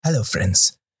Hello,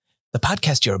 friends. The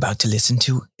podcast you're about to listen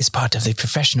to is part of the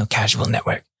Professional Casual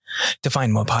Network. To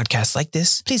find more podcasts like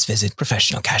this, please visit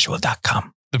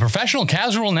professionalcasual.com. The Professional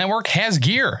Casual Network has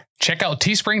gear. Check out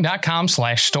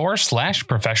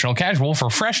teespring.com/store/professionalcasual for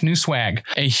fresh new swag.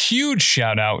 A huge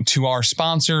shout out to our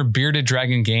sponsor,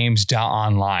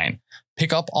 beardeddragongames.online.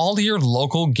 Pick up all your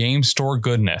local game store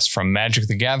goodness from Magic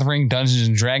the Gathering,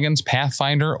 Dungeons & Dragons,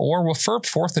 Pathfinder, or WFRP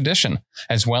 4th Edition,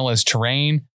 as well as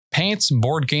terrain, paints,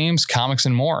 board games, comics,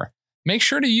 and more. Make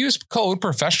sure to use code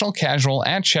Professional Casual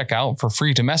at checkout for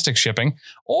free domestic shipping,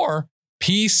 or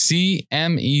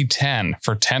PCME10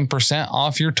 for 10%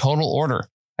 off your total order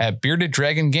at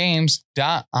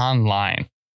beardeddragongames.online.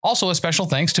 Also, a special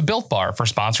thanks to Built Bar for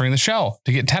sponsoring the show.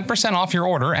 To get 10% off your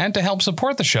order and to help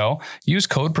support the show, use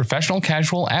code Professional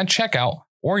Casual at checkout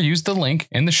or use the link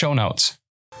in the show notes.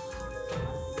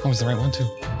 That was the right one, too.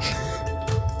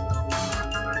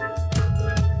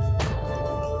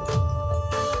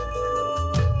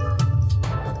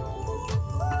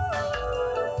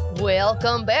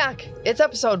 Welcome back. It's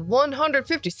episode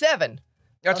 157.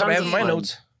 That's what I have in my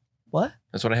notes. What?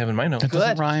 That's what I have in my notes. That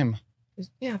doesn't rhyme.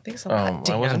 Yeah, I think so. I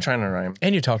wasn't trying to rhyme.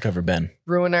 And you talked over Ben.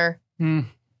 Ruiner. Why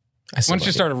don't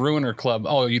you start a ruiner club?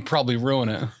 Oh, you'd probably ruin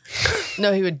it.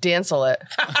 No, he would dancel it.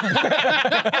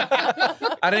 I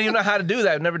didn't even know how to do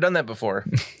that. I've never done that before.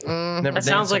 Never That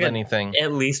sounds like anything.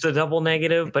 At least a double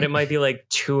negative, but it might be like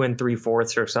 2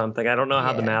 3/4 or something. I don't know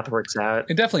how the math works out.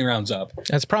 It definitely rounds up.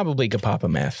 That's probably Kapapa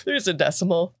math. There's a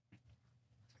decimal.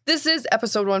 This is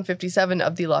episode 157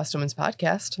 of the Lost Omens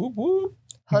podcast. Whoop, whoop.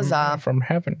 Huzzah. From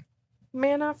heaven.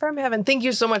 Manna from heaven. Thank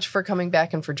you so much for coming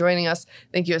back and for joining us.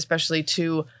 Thank you especially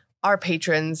to our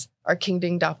patrons, our King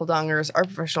Ding Doppeldongers, our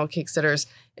professional cake sitters,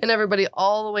 and everybody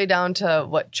all the way down to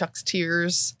Chuck's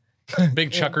Tears.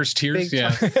 Big Chucker's Tears, Big yeah.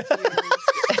 Chuck's Tears.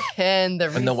 And the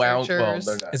researchers.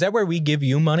 Is that where we give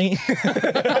you money?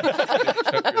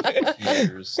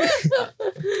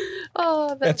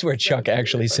 Oh, That's where Chuck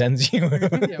actually sends you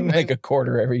like a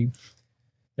quarter every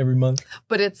month.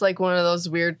 But it's like one of those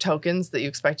weird tokens that you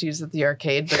expect to use at the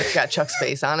arcade, but it's got Chuck's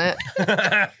face on it. You're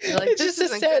like, It's this just a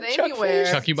isn't sad good Chuck anywhere.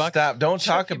 face. Chucky Buck? Stop. Don't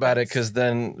talk Chucky about it bucks. because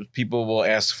then people will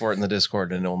ask for it in the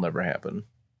Discord and it'll never happen.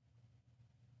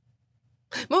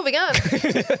 Moving on.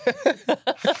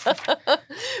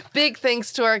 Big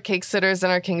thanks to our cake sitters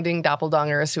and our King Ding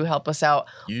Doppeldongers who help us out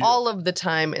all of the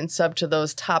time and sub to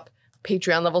those top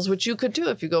Patreon levels, which you could do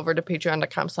if you go over to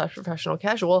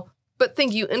patreon.com/professionalcasual. But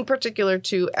thank you in particular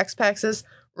to Xpaxes,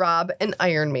 Rob, and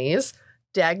Iron Maze,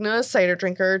 Dagna, Cider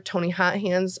Drinker, Tony Hot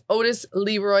Hands, Otis,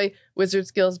 Leroy, Wizard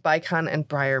Skills, Bicon, and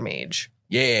Briar Mage.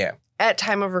 Yeah. At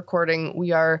time of recording,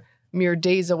 we are mere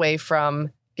days away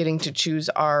from getting to choose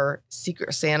our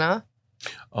Secret Santa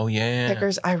Oh, yeah.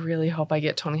 pickers. I really hope I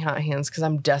get Tony Hot Hands because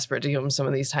I'm desperate to give him some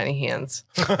of these tiny hands.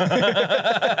 You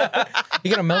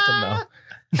gotta melt them though.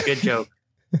 Good joke.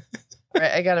 All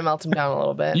right, I got to melt them down a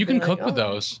little bit. You can Be cook like, with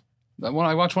oh. those. When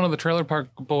I watched one of the Trailer Park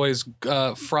Boys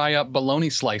fry up bologna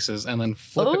slices and then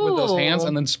flip it with those hands Ooh.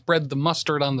 and then spread the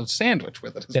mustard on the sandwich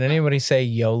with it. Did anybody say,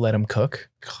 yo, let him cook?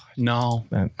 No.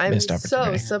 I'm Missed so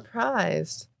opportunity.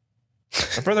 surprised.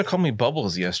 My brother called me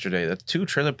Bubbles yesterday. That's 2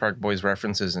 Trailer Park Boys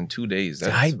references in 2 days.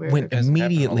 That's, I weird. went Hasn't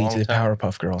happened in a immediately long to the time.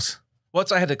 Powerpuff Girls.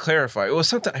 I had to clarify. It was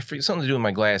something something to do with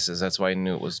my glasses. That's why I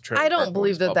knew it was Trailer I Park don't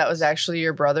believe Boys that Bubbles. was actually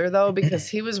your brother, though, because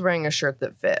he was wearing a shirt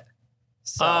that fit.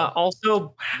 So,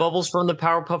 Also, Bubbles from the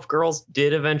Powerpuff Girls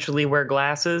did eventually wear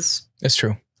glasses. It's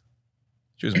true.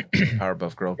 She was a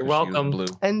Powerpuff Girl. 'cause You're she was welcome. blue.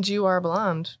 and you are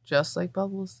blonde, just like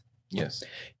Bubbles. Yes.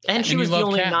 And she And was you the love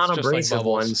only cats, just like non-abrasive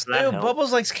Bubbles. one. So that Ew, helped.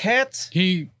 Bubbles likes cats.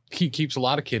 He keeps a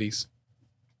lot of kitties.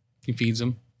 He feeds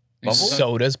them. Bubbles?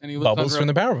 So does And he looks Bubbles under from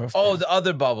the Powerpuff. Oh, the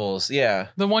other Bubbles. Yeah.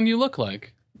 The one you look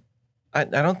like. I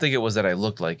don't think it was that I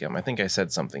looked like him. I think I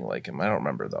said something like him. I don't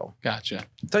remember though. Gotcha.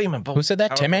 I thought you meant Bubbles. Who said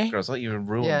that? Powerpuff Timmy? Girls. I thought you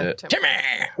ruined Yeah, it.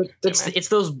 Tim- It's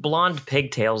those blonde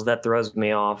pigtails that throws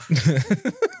me off.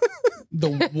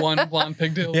 The one blonde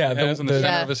pigtail Yeah, he the- has in the the-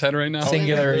 center Yeah. of his head right now.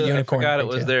 Singular I unicorn. forgot it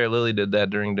was pigtail. there. Lily did that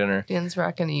during dinner. Dan's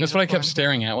rocking a That's what I kept unicorn.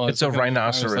 staring at. While I was It's a looking at it. I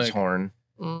was rhinoceros like, horn.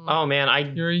 Mm. Oh man, I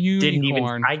You're a didn't even.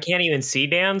 unicorn. I can't even see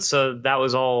Dan, so that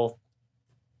was all.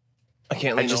 I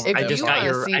can't I lean just, over If I that just you got wanna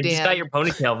your, see I just Dan- got your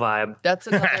ponytail vibe. That's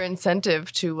another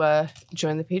incentive to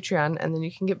join the Patreon, and then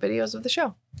you can get videos of the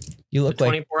show. You The look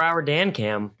like 24-hour Dan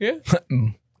cam.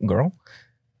 girl.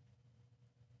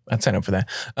 I'd sign up for that.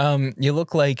 You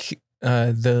look like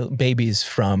the babies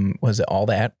from, was it All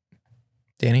That?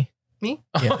 Danny? Me?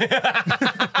 Yeah.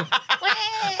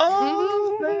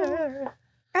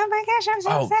 Oh my gosh, I'm so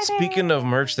Oh, excited. speaking of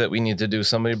merch that we need to do,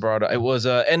 somebody brought up, it was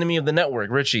Enemy of the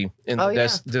Network, Richie, in Oh, the yeah.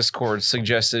 Discord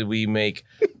suggested we make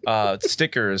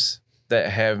stickers that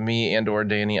have me and or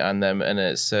Danny on them, and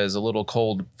it says a little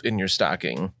cold in your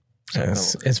stocking. So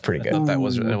It's pretty I thought good. that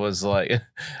was it was like,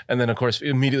 and then of course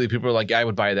immediately people were like, I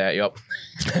would buy that. Yep.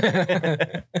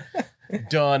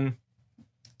 Done.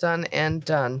 Done and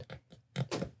done.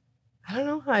 I don't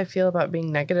know how I feel about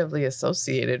being negatively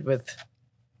associated with,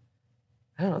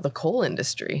 I don't know, the coal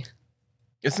industry.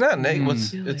 It's not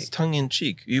It's it's tongue in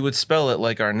cheek. You would spell it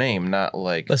like our name, not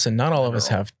like. Listen, not all of us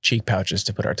have cheek pouches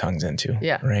to put our tongues into.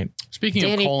 Yeah. Right. Speaking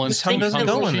Danny, of colon, just tongue doesn't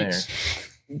go in there.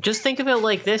 Just think of it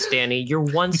like this, Danny. You're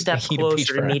one step Eat a peach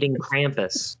closer to fry. meeting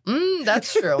Krampus.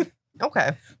 That's true.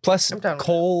 Okay. Plus, I'm down with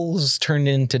coals turned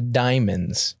into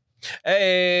diamonds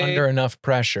Hey. under enough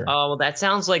pressure. Oh, well, that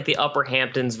sounds like the Upper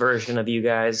Hamptons version of you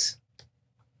guys.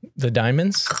 The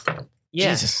diamonds?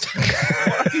 Yeah, Jesus.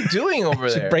 What are you doing over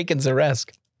there? Breaking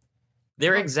Zaresk.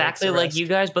 they're Oh, exactly thanks, like Arrest. you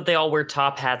guys, but they all wear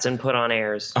top hats and put on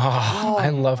airs. Oh, I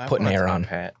love putting want a air top on.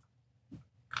 hat.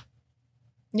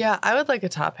 Yeah, I would like a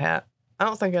top hat. I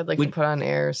don't think I'd like to put on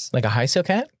airs. Like a high silk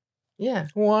hat? Yeah.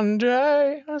 One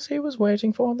day, as he was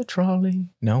waiting for the trolley.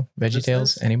 No?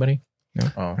 VeggieTales? this? Anybody? No?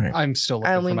 Oh. All right. I'm still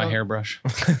I looking only for my know- hairbrush.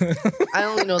 I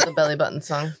only know the belly button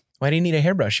song. Why do you need a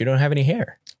hairbrush? You don't have any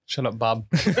hair. Shut up, Bob.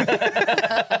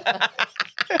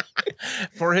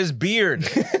 For his beard.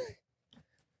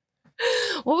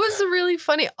 What was the really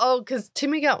funny? Oh, because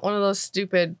Timmy got one of those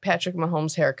stupid Patrick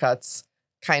Mahomes haircuts,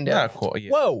 kind of. Not cool.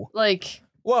 Yeah. Whoa. Like,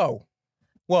 Whoa.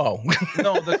 Whoa.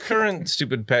 No, the current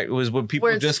stupid pack was when people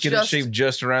Where it's just get just- it shaved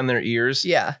just around their ears.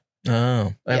 yeah.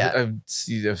 Oh. Yeah. I've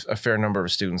seen a fair number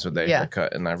of students with that Yeah.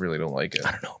 haircut, and I really don't like it.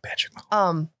 I don't know, Patrick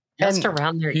Mahomes. Just And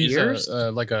around their He's ears.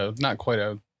 like a not quite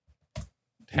a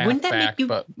Wouldn't that make halfback, you-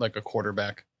 but like a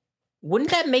quarterback.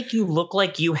 Wouldn't that make you look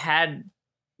like you had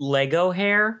Lego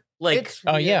hair? Like it's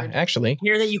Oh, yeah, weird. actually.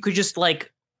 hair that you could just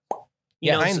like,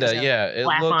 you know, Kinda, yeah. It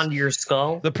slap looks. onto your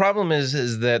skull. The problem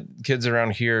is that kids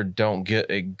around here don't get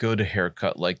a good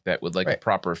haircut like that with like a Right.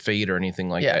 proper fade or anything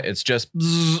like Yeah. that. It's just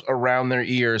bzzz around their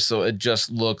ears, so it just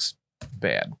looks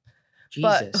bad.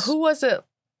 But Jesus. who was it?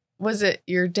 Was it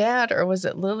your dad or was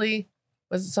it Lily?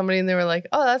 Was it somebody and they were like,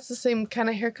 oh, that's the same kind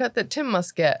of haircut that Tim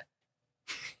must get?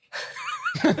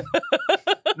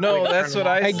 No, Wait, that's turn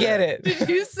what it I I said. get it. Did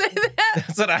you say that?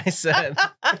 That's what I said.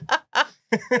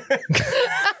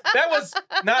 That was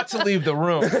not to leave the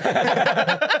room.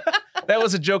 That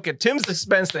was a joke at Tim's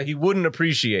expense that he wouldn't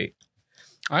appreciate.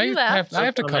 I You laughed.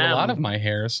 have to Good cut for a lot them. of my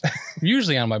hairs,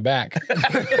 usually on my back.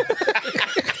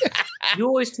 You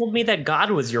always told me that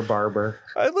God was your barber.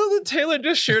 I love that Taylor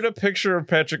just shared a picture of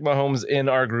Patrick Mahomes in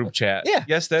our group chat. Yeah.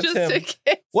 Yes, that's Just him. in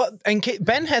case. Well, and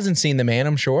Ben hasn't seen the man,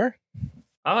 I'm sure.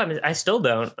 Oh, I mean, I still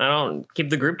don't. I don't keep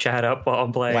the group chat up while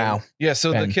I'm playing. Wow. Yeah,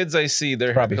 so Ben. the kids I see,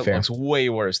 their Probably haircut fair. looks way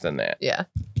worse than that. Yeah.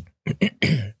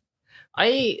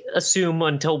 I assume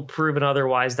until proven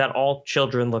otherwise that all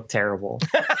children look terrible.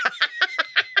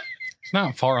 It's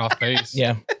not far off base.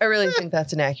 Yeah. I really think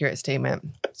that's an accurate statement.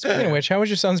 Speaking of which, how was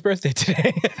your son's birthday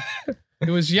today? It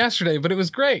was yesterday, but it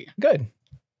was great. Good.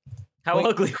 How Wait.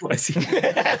 ugly was he?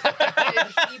 Did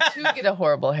he too get a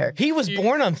horrible haircut? He was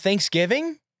born on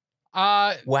Thanksgiving?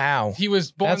 Wow. He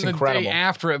was born That's the incredible. day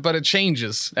after it, but it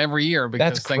changes every year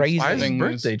because That's crazy. Why does his Thanksgiving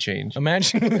birthday is- change?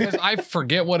 Imagine. because I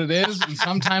forget what it is, and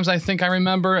sometimes I think I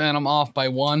remember, and I'm off by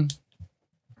 1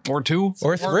 or 2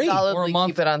 Or 3. or a Solidly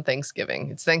month. keep it on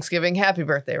Thanksgiving. It's Thanksgiving. Happy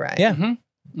birthday, Ryan. Yeah. Mhm.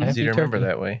 Easy to remember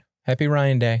that way. Happy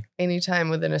Ryan Day. Anytime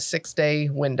within a 6-day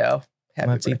window. Happy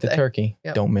Let's eat the birthday. turkey.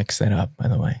 Yep. Don't mix that up, by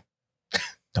the way.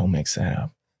 Don't mix that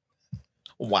up.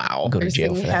 Wow. I'll go Are to you jail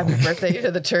singing for that. happy one. birthday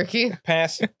to the turkey?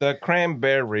 Pass the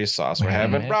cranberry sauce. We're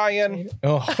having Ryan.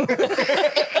 Oh.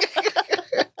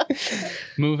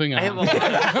 Moving on. I have a lot of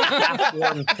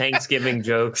half-formed Thanksgiving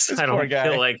jokes. This I poor don't guy.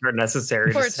 feel like are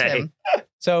necessary Poor to say. Tim.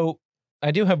 So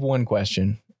I do have one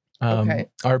question. Okay.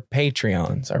 Our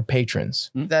Patreons, our patrons,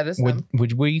 That is would them.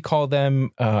 would we call them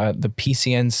the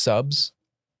PCN subs?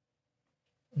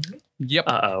 Yep.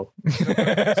 Uh-oh.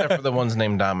 Except for the ones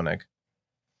named Dominic.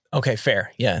 Okay,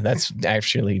 fair. Yeah, that's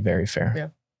actually very fair. Yeah.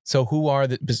 So who are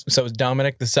so is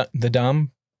Dominic the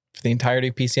Dom for the entirety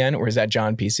of PCN, or is that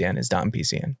John PCN? Is Dom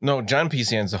PCN? No, John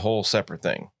PCN's a whole separate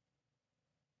thing.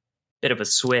 Bit of a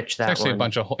switch, It's that actually one. a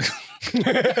bunch of.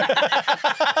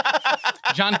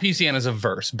 John PCN is a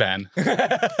verse, Ben.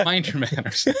 Mind your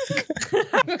manners. He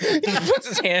puts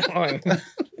his hand on.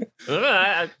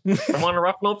 I want to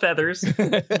ruffle no feathers.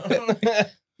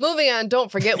 Moving on,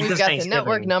 don't forget we've Just got the Thanksgiving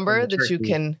network number and the that you turkey.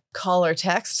 can call or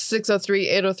text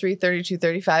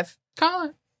 603-803-3235. Call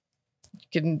it. You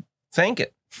can Thank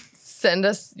it. send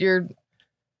us your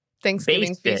Thanksgiving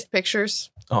Base bit. feast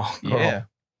pictures. Oh, girl. Yeah.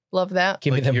 Love that.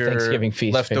 Give me them your Thanksgiving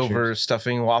feast leftover pictures.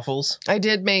 stuffing waffles. I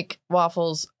did make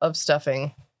waffles of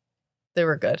stuffing. They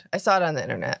were good. I saw it on the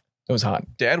internet. It was hot.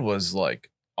 Dad was like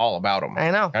all about them. I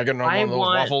know. I got one of those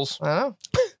waffles. I know.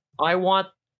 I want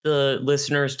the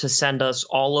listeners to send us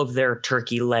all of their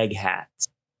turkey leg hats.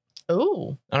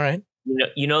 Ooh. All right.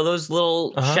 You know those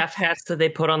little chef hats that they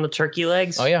put on the turkey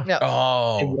legs? Oh, yeah. Yep. I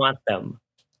Oh, want them.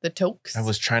 The tokes. I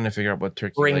was trying to figure out what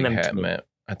turkey Bring leg them to hat me. meant.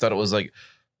 I thought it was like,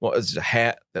 well, it's a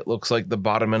hat that looks like the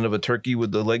bottom end of a turkey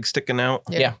with the legs sticking out.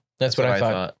 Yeah. That's what I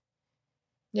thought.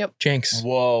 Yep. Jinx.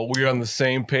 Whoa, we're on the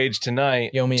same page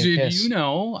tonight. You owe me a Did kiss. you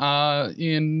know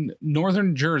in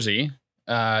northern Jersey,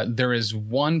 there is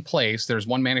one place, there's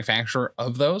one manufacturer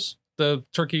of those, the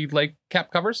turkey leg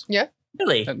cap covers?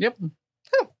 Really? Yep.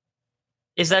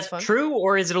 Is That's that fun. true,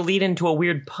 or is it a lead into a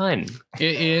weird pun?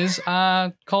 It is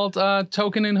called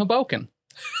Token in Hoboken.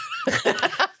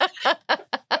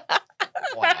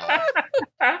 Wow.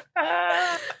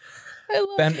 I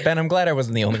love Ben, I'm glad I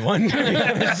wasn't the only one.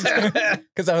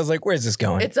 Because I was like, where's this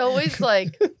going? It's always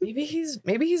like maybe he's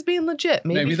being legit.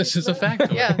 Maybe this he's is a not.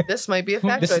 factoid. Yeah, this might be a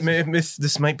factoid.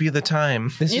 This might be the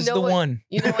time. This You is know the what? one.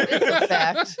 You know what is a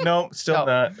fact? No, still Oh.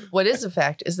 not. What is a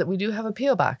fact is that we do have a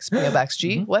PO box, PO Box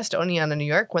G, Mhm. West Oneonta, New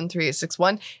York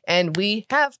 13861, and we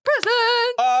have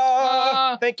presents.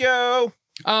 Oh, thank you.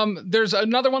 There's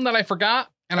another one that I forgot,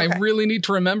 and I Okay. really need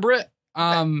to remember it.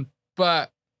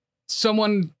 But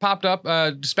someone popped up,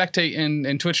 spectate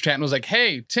in Twitch chat and was like,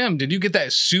 "Hey, Tim, did you get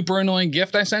that super annoying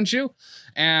gift I sent you?"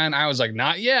 And I was like,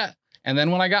 "Not yet." And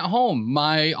then when I got home,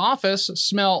 my office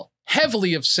smelled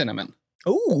heavily of cinnamon.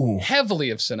 Ooh.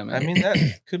 Heavily of cinnamon. I mean,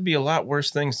 that could be a lot worse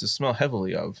things to smell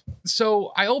heavily of.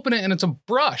 So I open it and it's a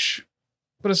brush,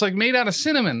 but it's like made out of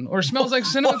cinnamon or smells like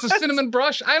cinnamon. It's a cinnamon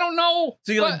brush. I don't know.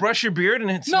 So you but- like brush your beard and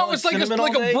it No, smells it's like cinnamon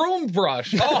like all a day? broom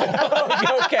brush.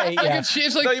 Oh, okay. Like Yeah. it's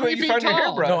like Thought you 3 you feet found your tall.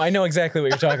 hairbrush. No, I know exactly what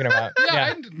you're talking about.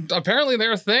 Yeah, apparently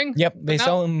they're a thing. Yep, they But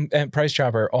sell them at Price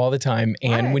Chopper all the time,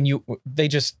 and Why? when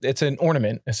it's an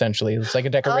ornament essentially. It's like a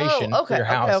decoration okay, for your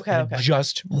okay, house. okay, and it okay.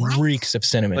 just reeks of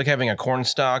cinnamon. Like having a corn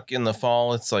stalk in the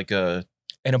fall. It's like a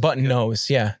and a button nose.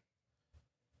 Yeah,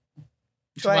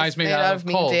 Twice made out of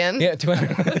me, coal. Dan. yeah.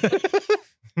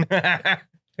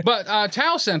 But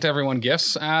Tao sent everyone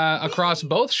gifts across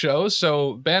both shows.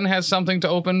 So Ben has something to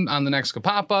open on the next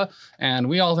Kapapa, and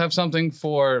we all have something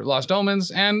for Lost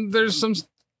Omens, and there's some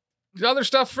other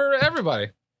stuff for everybody.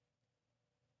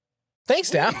 Thanks,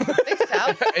 Dow. Thanks,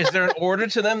 Sal. Is there an order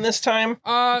to them this time?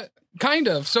 Kind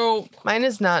of. So Mine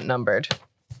is not numbered.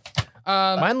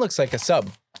 Mine looks like a sub.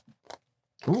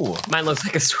 Ooh. Mine looks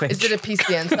like a switch. Is it a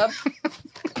PCN sub?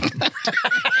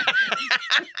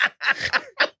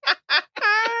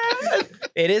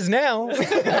 It is now.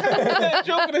 That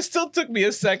joke, but it still took me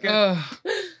a second. That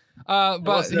but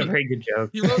wasn't a very good joke.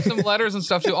 he wrote some letters and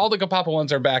stuff too. All the Kapapa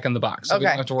ones are back in the box, so we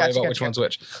Okay, don't have to worry gotcha, about which gotcha. one's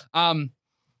which.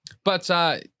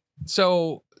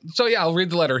 So yeah, I'll read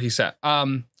the letter he sent.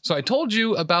 So I told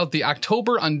you about the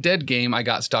October Undead game I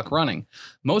got stuck running.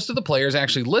 Most of the players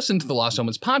actually listened to the Lost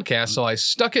Omens podcast, so I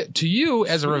stuck it to you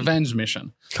as a revenge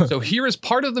mission. So here is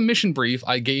part of the mission brief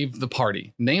I gave the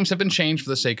party. Names have been changed for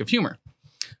the sake of humor.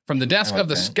 From the desk of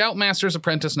the that. Scoutmaster's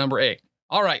Apprentice number 8.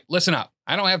 All right, listen up.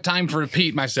 I don't have time to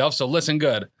repeat myself, so listen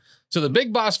good. So the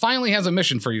big boss finally has a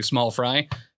mission for you, small fry.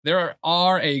 There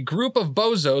are a group of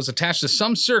bozos attached to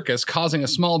some circus causing a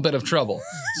small bit of trouble.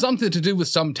 Something to do with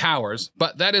some towers,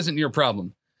 but that isn't your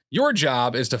problem. Your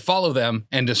job is to follow them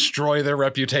and destroy their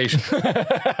reputation.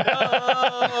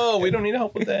 Oh, we don't need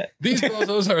help with that. These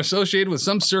bozos are associated with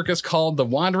some circus called the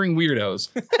Wandering Weirdos.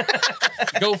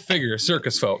 Go figure,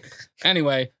 circus folk.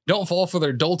 Anyway, don't fall for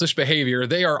their doltish behavior.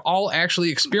 They are all actually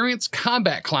experienced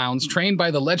combat clowns trained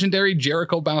by the legendary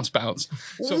Jericho Bounce Bounce.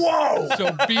 So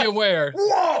be aware.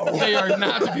 They are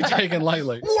not to be taken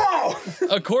lightly.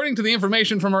 According to the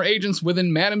information from our agents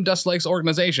within Madame Dustlake's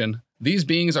organization, these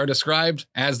beings are described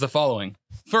as the following.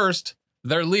 First,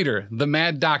 their leader, the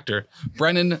Mad Doctor,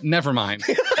 Brennan Nevermind.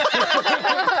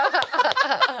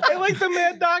 I like the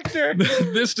Mad Doctor.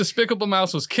 This despicable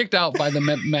mouse was kicked out by the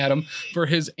madam for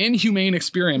his inhumane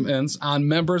experiments on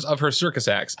members of her circus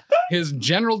acts, his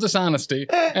general dishonesty,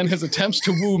 and his attempts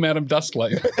to woo Madame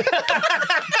Dusklight.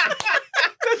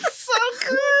 So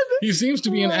good. He seems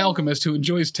to be an alchemist who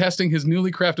enjoys testing his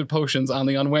newly crafted potions on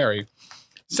the unwary.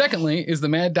 Secondly is the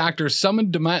Mad Doctor's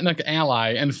summoned demonic ally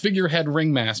and figurehead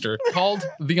ringmaster, called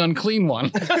the Unclean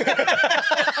One.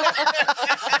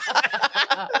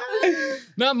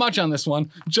 Not much on this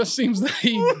one. Just seems that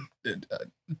he...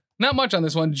 Not much on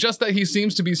this one, just that he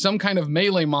seems to be some kind of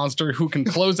melee monster who can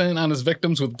close in on his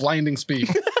victims with blinding speed.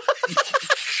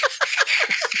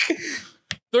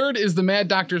 Third is the Mad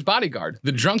Doctor's bodyguard,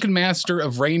 the drunken master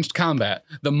of ranged combat,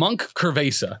 the monk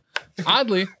Curvasa.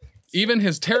 Oddly, even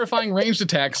his terrifying ranged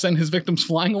attacks send his victims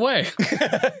flying away.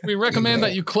 We recommend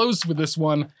that you close with this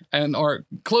one or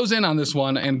close in on this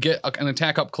one and get an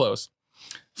attack up close.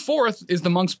 Fourth is the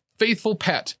monk's faithful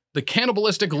pet, the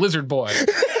cannibalistic lizard boy.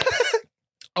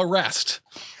 Arrest.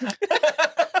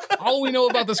 All we know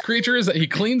about this creature is that he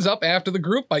cleans up after the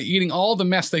group by eating all the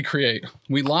mess they create.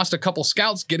 We lost a couple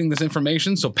scouts getting this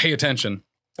information, so pay attention.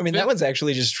 I mean, that one's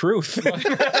actually just truth.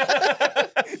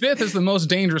 Fifth is the most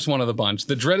dangerous one of the bunch,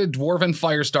 the dreaded dwarven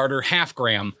fire starter,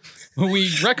 Halfgram. We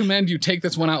recommend you take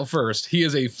this one out first. He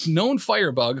is a known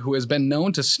firebug who has been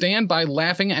known to stand by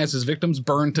laughing as his victims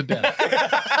burn to death.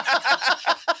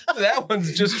 That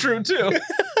one's just true, too.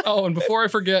 Oh, and before I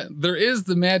forget, there is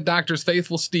the Mad Doctor's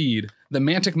faithful steed, the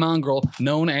mantic mongrel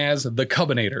known as the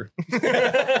Cubinator.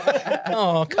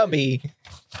 Oh, Cubby.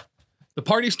 The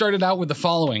party started out with the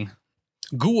following.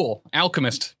 Ghoul,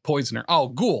 alchemist, poisoner. Oh,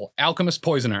 Ghoul, alchemist,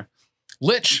 poisoner.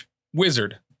 Lich,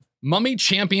 wizard. Mummy,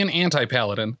 champion,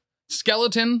 anti-paladin.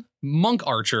 Skeleton, monk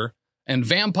archer. And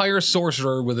vampire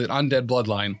sorcerer with an undead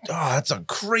bloodline. Oh, that's a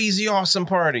crazy awesome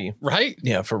party. Right?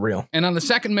 Yeah, for real. And on the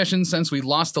second mission, since we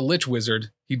lost the Lich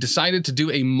Wizard, he decided to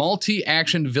do a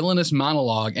multi-action villainous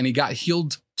monologue, and he got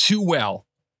healed too well.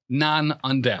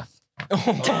 Non-undeath.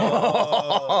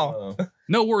 Oh.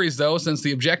 No worries, though, since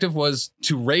the objective was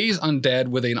to raise undead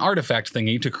with an artifact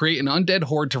thingy to create an undead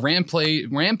horde to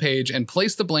rampage and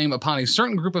place the blame upon a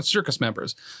certain group of circus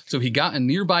members. So he got a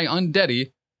nearby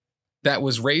undeady that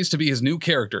was raised to be his new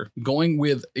character, going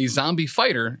with a zombie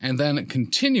fighter and then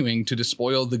continuing to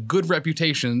despoil the good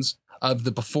reputations of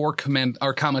the before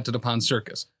commented upon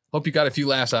circus. Hope you got a few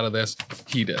laughs out of this.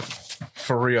 He did.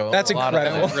 For real. That's incredible.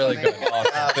 That was really good.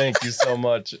 Awesome. Thank you so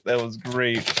much. That was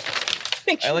great.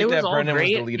 I like It was that all Brendan was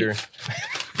great. the leader.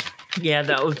 Yeah,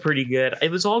 that was pretty good. It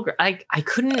was all great. I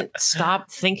couldn't stop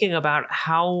thinking about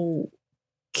how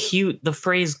cute the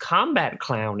phrase combat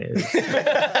clown is.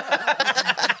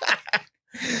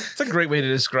 It's a great way to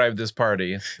describe this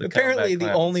party. Apparently,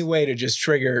 the only way to just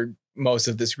trigger most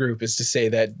of this group is to say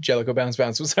that Jellicoe Bounce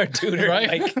Bounce was our tutor. Right?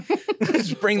 Like,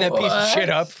 just bring that piece of shit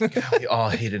up. We all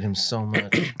hated him so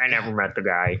much. I never met the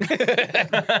guy.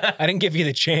 I didn't give you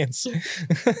the chance.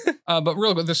 But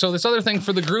real good. So this other thing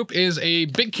for the group is a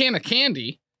big can of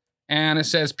candy, and it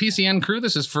says PCN crew.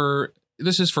 This is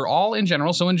for all in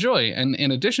general, so enjoy. And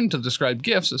in addition to the described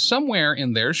gifts, somewhere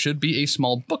in there should be a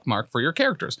small bookmark for your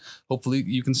characters. Hopefully,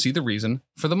 you can see the reason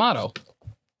for the motto.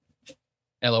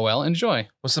 LOL. Enjoy.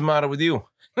 What's the matter with you?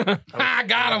 Ah,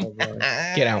 got him.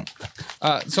 Get out.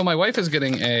 So my wife is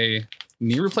getting a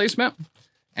knee replacement,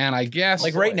 and I guess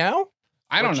Like right now?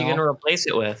 I don't What you know. gonna replace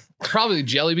it with? Probably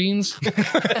jelly beans.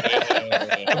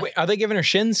 Wait, are they giving her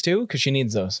shins too? Because she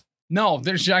needs those. No,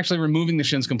 they're just actually removing the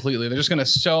shins completely. They're just going to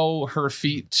sew her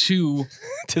feet to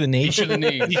To the knee. the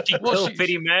knee. She killed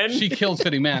Fitty Men. She killed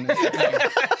Fitty Man.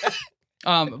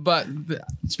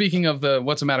 Speaking of the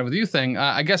what's the matter with you thing,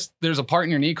 I guess there's a part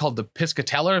in your knee called the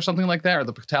piscatella or something like that, or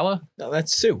the patella. No,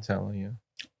 that's Sue. Telling you.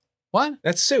 What?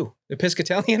 That's Sue, the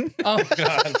Piscatalian. Oh,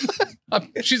 God.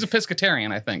 She's a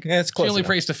pescatarian, I think. Yeah, it's She close only enough.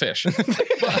 prays to fish.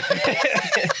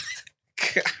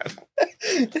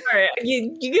 All right,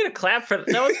 you get a clap for that.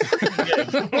 That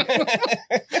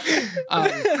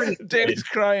was pretty good. Danny's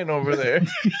crying over there.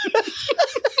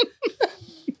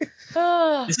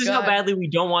 Oh, This is God. how badly we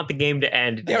don't want the game to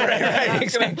end. Yeah, right.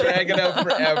 He's gonna drag it out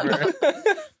forever.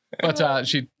 But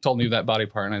she told me that body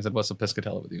part, and I said, "What's a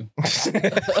pescatella with you?"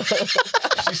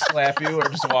 She slap you or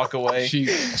just walk away. She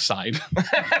sighed.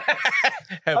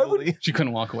 Heavily. She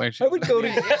couldn't walk away. She I would go to.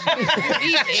 Dan.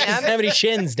 Doesn't have any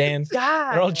shins, Dan.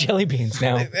 God. They're all jelly beans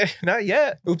now. Not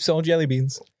yet. Oops, all jelly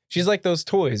beans. She's like those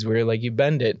toys where like you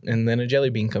bend it and then a jelly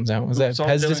bean comes out. Was that Oops, all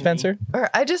Pez jelly dispenser? Or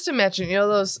I just imagine, you know,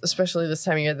 those, especially this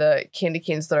time of year, the candy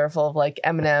canes that are full of like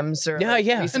M&Ms or Yeah, like,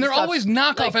 yeah. Reese's and they're Cups. always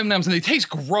knockoff like- M&Ms, and they taste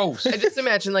gross. I just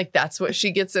imagine like that's what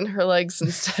she gets in her legs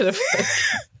instead of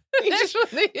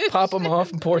like, Pop them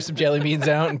off and pour some jelly beans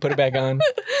out and put it back on.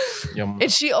 Yum. And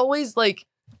she always like,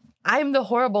 I'm the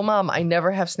horrible mom. I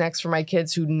never have snacks for my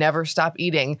kids who never stop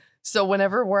eating. So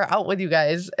whenever we're out with you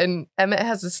guys and Emmett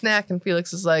has a snack and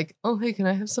Felix is like, oh, hey, can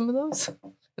I have some of those?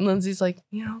 And Lindsay's like,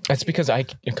 yeah, That's because I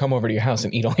can come over to your house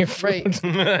and eat all your food. right.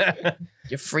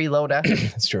 You freeloader.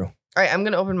 That's true. All right, I'm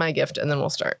going to open my gift and then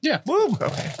we'll start. Yeah. Woo.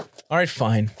 Okay. All right,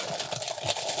 fine.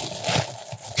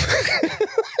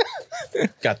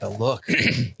 Got the look.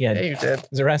 Yeah, you did.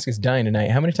 Zaraska's dying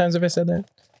tonight. How many times have I said that?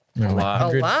 A lot.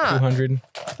 100, A lot. 200.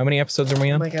 How many episodes are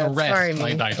we Oh on? my God. Arrest Sorry, my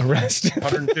me. dice. Arrest.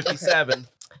 157.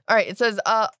 All right, it says,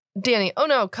 Danny, oh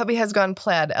no, Cubby has gone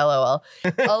plaid, lol.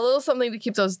 A little something to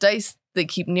keep those dice that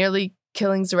keep nearly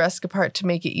killing Zaresk apart to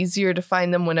make it easier to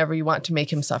find them whenever you want to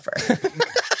make him suffer.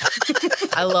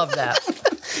 I love that.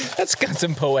 That's got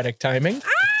some poetic timing.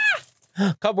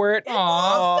 Cubwort.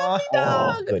 Aw.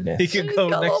 Oh, goodness. He could go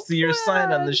next to your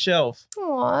sign on the shelf.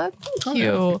 Aw, thank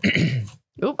you.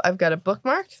 Oop, I've got a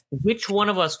bookmark. Which one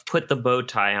of us put the bow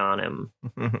tie on him?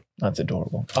 That's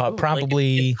adorable. Like,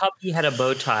 Probably. if Puppy had a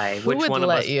bow tie. Who Which would one of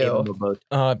let us you? gave him a bow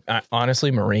tie?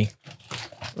 Honestly, Marie.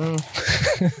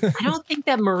 I don't think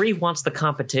that Marie wants the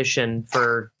competition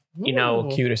for, Ooh.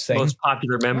 Cutest thing. most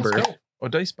popular member. Oh,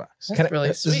 dice box. That's really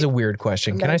This is sweet. a weird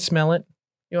question. Can I smell it?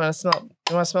 You want to smell?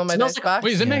 You want to smell my Smells dice like- box?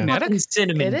 Wait, is it Yeah. magnetic? Fucking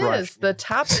cinnamon It brush. is. The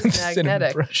top is Cinnamon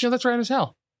magnetic. brush. Yeah, that's right as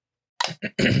hell.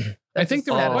 I think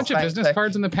there were a bunch of business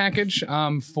cards in the package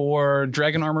for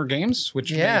Dragon Armor Games,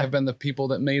 which may Yeah. have been the people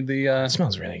that made It the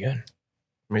smells really good.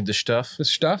 Made the stuff.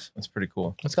 stuff. That's pretty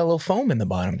cool. It's got a little foam in the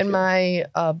bottom. And my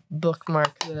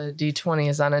bookmark, the D20,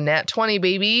 is on a nat 20,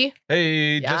 baby.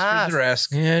 Hey, just Yes. for Zaresk.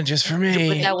 Yeah, just for Put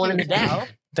me. that one in the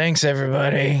deck. Thanks,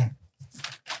 everybody.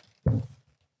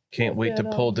 Can't wait to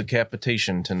Good, pull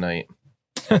decapitation tonight.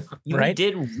 You Right?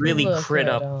 did really Look crit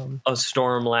at, up a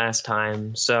storm last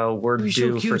time, so we're You're so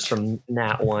due for cute. some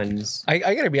nat ones. I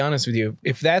gotta be honest with you.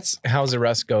 If that's how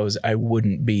Zaresk goes, I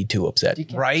wouldn't be too upset.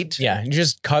 Right? Yeah,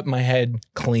 just cut my head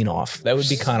clean off. That would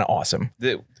be kind of awesome.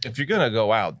 If you're going to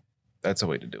go out, that's a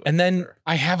way to do it. And then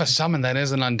I have a summon that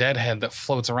is an undead head that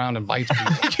floats around and bites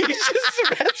people.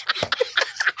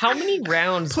 How many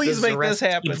rounds Please does make Zaresk this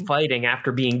happen. keep fighting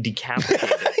after being decapitated?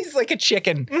 he's like a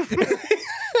chicken.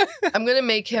 I'm going to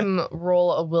make him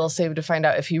roll a will save to find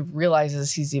out if he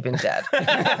realizes he's even dead.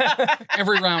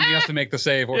 Every round he has to make the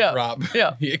save or Yeah. drop.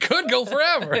 Yeah. It could go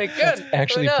forever. Good.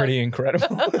 Actually, Who knows? pretty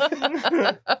incredible.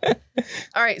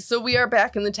 All right, so we are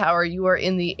back in the tower. You are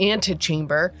in the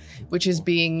antechamber, which is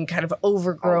being kind of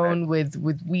overgrown with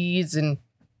weeds and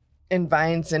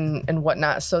vines and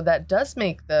whatnot. So that does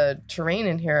make the terrain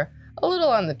in here a little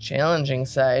on the challenging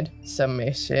side, some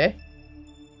may say.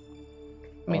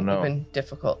 I mean, no. even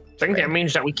difficult. I think that terrain.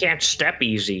 means that we can't step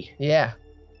easy. Yeah.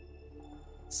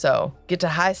 So get to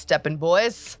high stepping,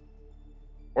 boys.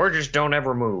 Or just don't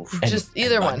ever move. And- Just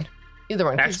either and one. mud. Either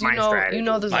one. That's 'cause my strategy. you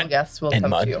know the Mud. Zolgaths will And come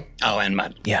mud. to you. Oh, and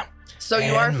mud. Yeah. So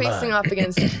you are And facing mud. off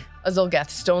against a Zolgath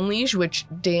Stone Liege, which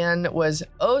Dan was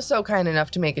oh so kind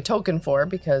enough to make a token for,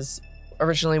 because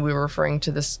originally we were referring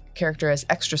to this character as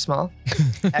extra small.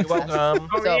 You're XS. welcome.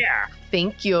 Oh, So- yeah.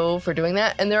 Thank you for doing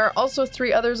that. And there are also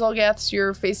 3 other Zolgaths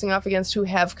you're facing off against who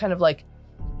have kind of like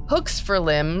hooks for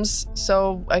limbs.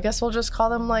 So I guess we'll just call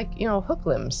them like, hook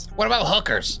limbs. What about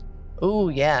hookers? Ooh,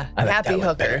 yeah. I like Happy that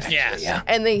one better, hookers. actually, Yeah.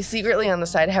 And they secretly on the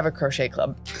side have a crochet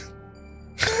club.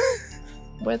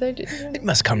 Where they do. It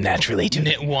must come naturally to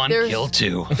Knit one, There's- kill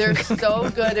two. They're so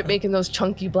good at making those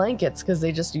chunky blankets because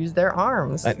they just use their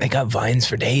arms. They got vines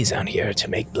for days out here to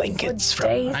make blankets For from.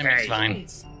 days. I make fine.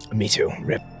 Me too.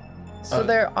 Rip. So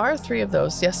there are 3 of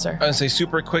those. Yes, sir. I would say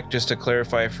super quick, just to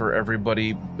clarify for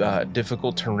everybody,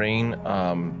 difficult terrain.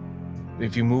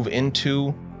 If you move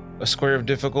into a square of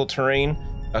difficult terrain,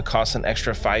 it costs an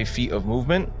extra 5 feet of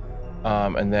movement.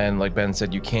 And then, like Ben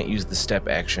said, you can't use the step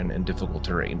action in difficult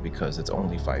terrain because it's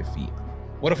only 5 feet.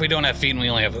 What if we don't have feet and we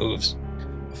only have hooves?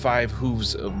 5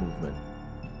 hooves of movement.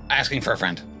 Asking for a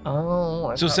friend. Oh,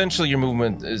 I So thought- essentially, your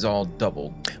movement is all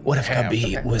doubled. What if Half.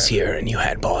 Cubby was here and you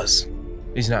had paws?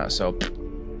 He's not, so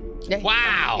Yeah, he's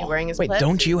Wow. wearing his Wait, plaid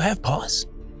don't suit. you have paws?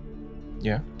 Do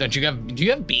you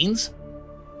have beans?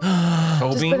 toe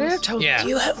Just beans. banana toast. Yeah. Do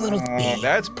you have little Oh, beans?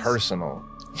 that's personal.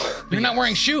 You're not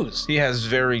wearing shoes. He has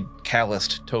very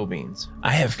calloused toe beans.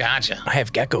 I have Gotcha.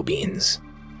 gecko beans.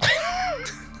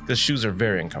 The shoes are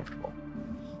very uncomfortable.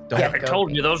 Don't Yeah. I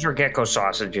told you those are gecko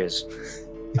sausages.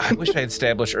 I wish I had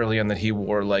established early on that he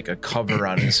wore like a cover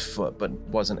on his foot, but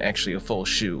wasn't actually a full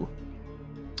shoe.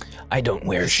 I don't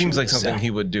wear It shoes. seems like something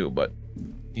he would do, but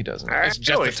he doesn't. It's just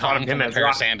a always thought tongue of him from a as pair of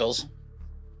rock. sandals.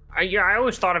 I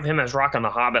always thought of him as rocking the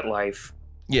Hobbit life.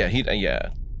 Yeah, yeah.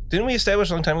 Didn't we establish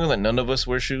a long time ago that none of us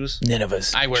wear shoes? None of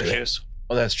us. I wear actually. shoes.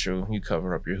 Oh, that's true. You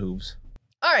cover up your hooves.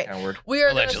 All right. Coward. We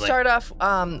are going to Allegedly. start off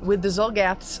with the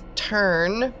Zolgath's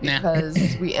turn Nah.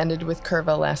 because we ended with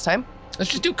Curva last time. Let's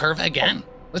just do curve again.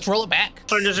 Let's roll it back.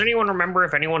 So does anyone remember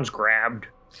if anyone's grabbed?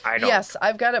 I don't. Yes,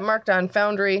 I've got it marked on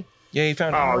Foundry. Yeah, he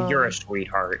found it. Oh, you're a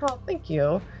sweetheart. Oh, thank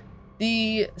you.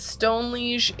 The Stone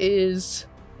Liege is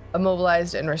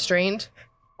immobilized and restrained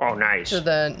Oh, nice. to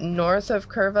the north of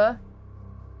Curva.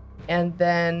 And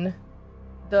then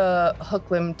the hook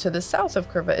limb to the south of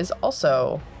Curva is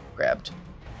also grabbed.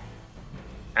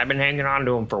 I've been hanging on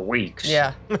to him for weeks.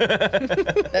 Yeah.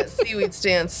 That seaweed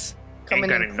stance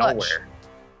coming Ain't in going clutch. nowhere.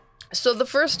 So the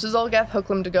first Zolgath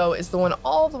Hooklim to go is the one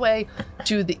all the way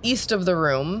to the east of the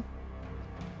room.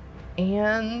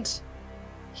 And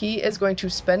he is going to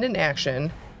spend an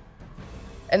action.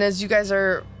 And as you guys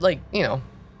are, like, you know,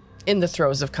 in the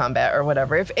throes of combat or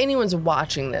whatever, if anyone's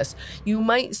watching this, you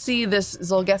might see this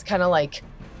Zolgath kind of like,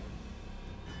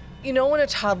 you know, when a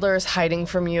toddler is hiding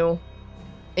from you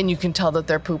and you can tell that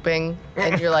they're pooping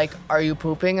and you're like, are you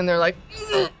pooping? And they're like,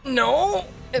 no.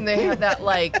 And they have that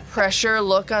like pressure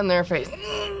look on their face.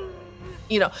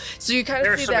 You know, so you kind of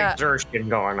There's see some that exertion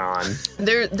going on.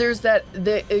 there's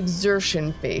the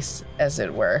exertion face, as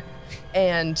it were.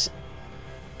 And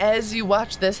as you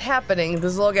watch this happening, the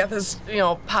Zolgath is, you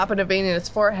know, popping a vein in its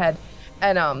forehead,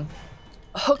 and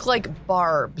hook-like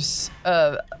barbs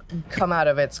come out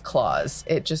of its claws.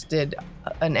 It just did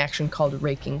an action called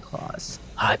raking claws.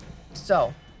 Hot.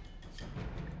 So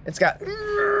it's got,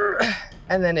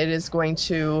 and then it is going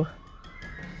to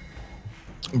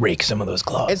Rake some of those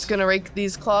claws. It's going to rake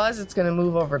these claws. It's going to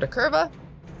move over to Curva.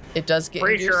 It does get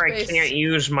Pretty into your sure I space. can't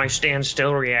use my stand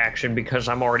still reaction because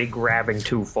I'm already grabbing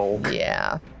two folk.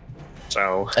 Yeah.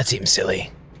 So That seems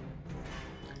silly.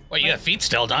 Well, you got feet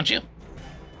still, don't you?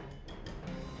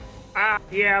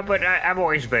 yeah, but I've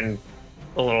always been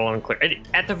a little unclear.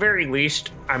 At the very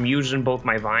least, I'm using both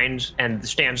my vines, and the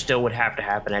stand still would have to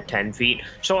happen at 10 feet.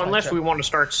 So unless Gotcha. we want to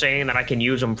start saying that I can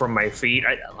use them from my feet,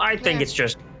 I think Yeah. it's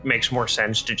just makes more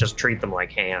sense to just treat them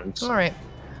like hands. All right.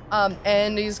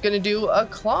 And he's going to do a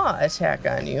claw attack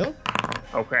on you.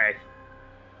 Okay.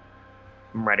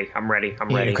 I'm ready. I'm ready. I'm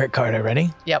You got ready. your crit card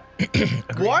already? Yep. A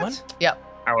green What? one? Yep.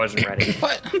 I wasn't ready.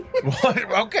 What?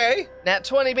 What? Okay. Nat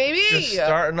 20, baby. Just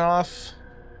starting off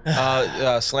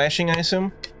slashing, I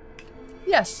assume.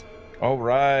 Yes. All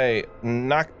right.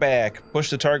 Knock back. Push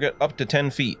the target up to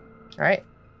 10 feet. All right.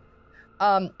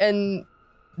 And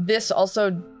this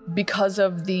also, because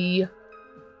of the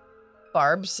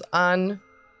barbs on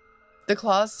the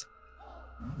claws,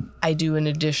 I do an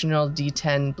additional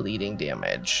D10 bleeding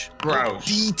damage. Gross.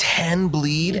 D10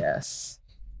 bleed. Yes.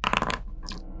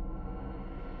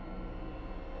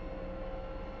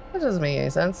 That doesn't make any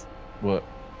sense. What?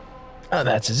 Oh,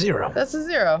 that's a 0. That's a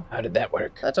 0. How did that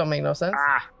work? That don't make no sense.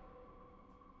 Ah,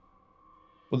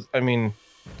 Well, I mean,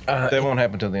 that won't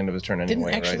happen till the end of his turn didn't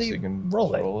anyway, right? So actually you can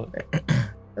roll it. roll it. That's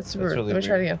That's rude. really Let me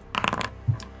try it weird. again.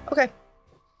 Okay.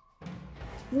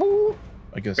 Woo.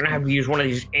 I guess. I'm gonna have to use one of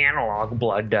these analog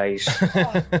blood dice.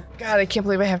 God, I can't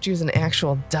believe I have to use an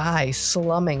actual die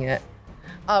slumming it.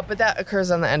 But that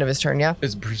occurs on the end of his turn, yeah?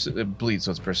 It bleeds,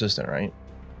 so it's persistent, right?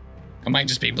 It might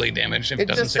just be bleed damage if it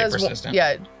doesn't just say says, persistent.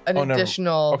 yeah, an Oh, never-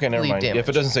 additional Okay, never bleed mind. damage. If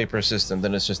it doesn't say persistent,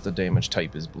 then it's just the damage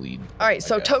type is bleed. All right,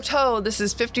 so I guess. toe-toe, this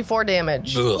is 54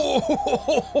 damage.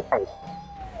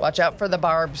 Watch out for the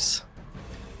barbs.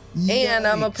 And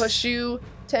I'm going to push you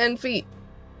 10 feet.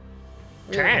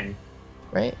 10.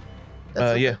 Right?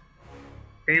 That's Yeah,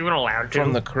 Are you even allowed to?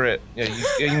 from the crit. Yeah,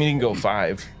 you can go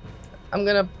 5. I'm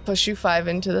going to push you 5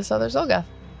 into this other Zolgath.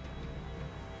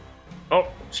 Oh,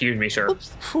 excuse me, sir. Oops.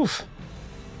 Whew.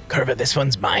 Curva, this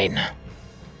one's mine.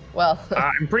 Well,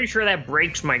 I'm pretty sure that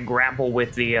breaks my grapple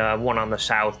with the one on the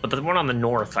south, but the one on the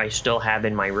north I still have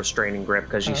in my restraining grip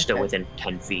because he's still Okay. within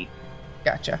 10 feet.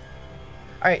 gotcha.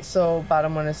 All right, so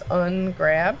bottom one is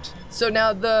ungrabbed. So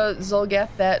now the Zolgath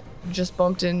that just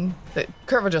bumped in, that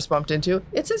Curva just bumped into,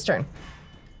 it's his turn.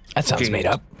 That sounds Jeez. made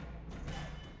up.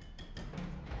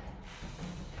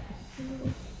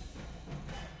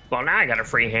 Well, now I got a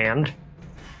free hand.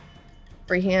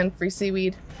 Free hand, free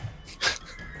seaweed.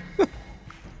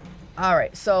 All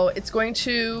right, so it's going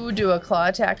to do a claw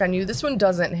attack on you. This one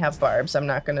doesn't have barbs. I'm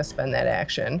not going to spend that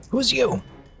action. Who's you?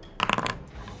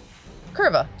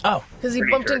 Curva, Oh, because he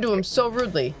Pretty bumped sure into him so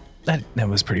rudely. that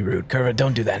was pretty rude. Curva,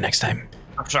 don't do that next time.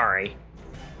 I'm sorry.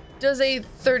 Does a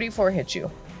 34 hit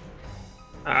you?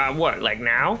 What, like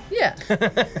now? Yeah.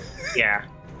 Yeah.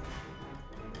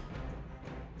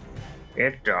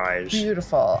 It does.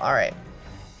 Beautiful. All right.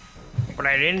 But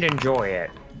I didn't enjoy it.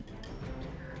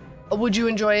 Would you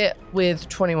enjoy it with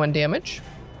 21 damage?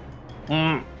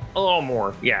 A little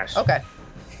more, yes. Okay.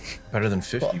 Better than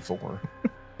 54.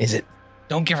 Is it?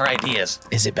 Don't give her ideas.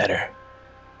 Is it better?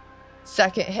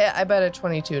 Second hit, I bet a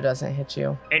 22 doesn't hit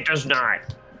you. It does not.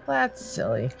 That's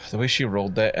silly. The way she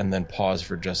rolled that and then paused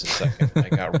for just a second, I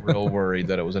got real worried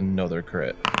that it was another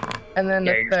crit. And then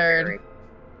Yeah, the you're third. scary.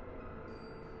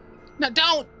 No,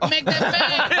 don't make that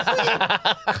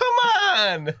bad. Come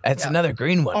on! That's Yeah. another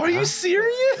green one. Are huh? you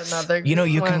serious? Another You know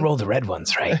you can one. roll the red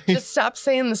ones, right? Just stop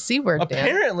saying the C word, Dan.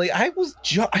 Apparently, I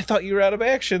thought you were out of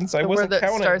action, so I The word wasn't that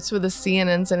counting. starts with a C and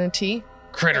ends in a T.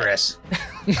 Critterus.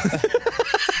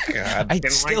 God. I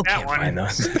Didn't still like that can't one. find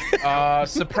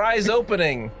those. Surprise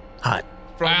opening Hot.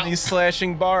 from Wow. these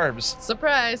slashing barbs.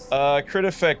 Surprise. Crit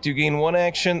effect. You gain 1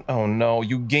 action. Oh no.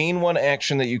 You gain 1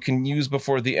 action that you can use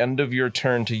before the end of your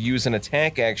turn to use an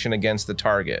attack action against the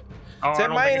target. Oh, It's I at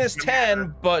don't think minus it's gonna 10,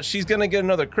 matter. but she's gonna get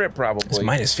another crit probably. It's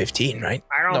minus 15, right?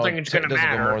 I don't No, think it's it gonna doesn't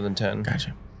go matter. more than 10.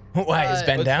 Gotcha. Why is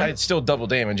Ben But down? It's still double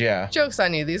damage, yeah. Joke's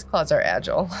on you. These claws are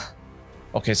agile.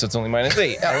 Okay, so it's only minus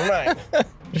 8. Never mind.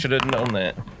 Should have known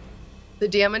that. The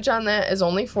damage on that is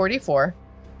only 44.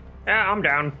 Yeah, I'm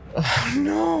down. Oh,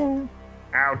 no.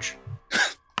 Ouch.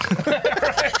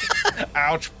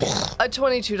 Ouch. A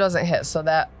 22 doesn't hit, so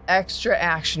that extra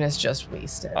action is just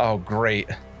wasted. Oh, great.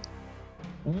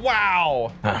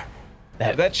 Wow. Huh.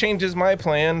 That changes my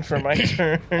plan for my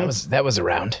turn. That was a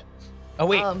round. Oh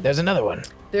wait, there's another one.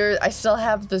 I still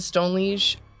have the stone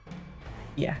leash.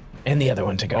 Yeah. And the other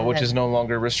one to go. Oh, which is no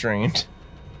longer restrained.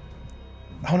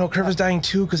 Oh no, Curva's dying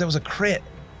too because that was a crit.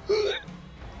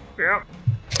 Yep.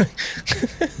 There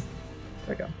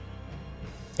we go.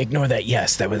 Ignore that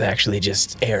yes, that was actually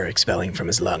just air expelling from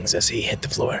his lungs as he hit the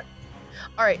floor.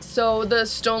 All right, so the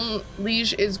stone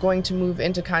leash is going to move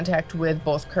into contact with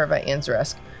both Curva and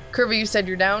Zaresk. Curva, you said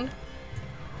you're down?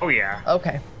 Oh yeah.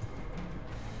 Okay.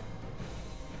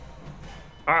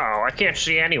 Uh-oh, I can't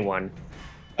see anyone.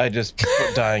 I just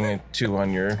put dying 2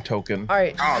 on your token. All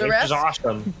right, Oh, this is Zaresk,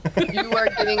 awesome. you are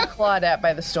getting clawed at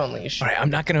by the stone leash. All right, I'm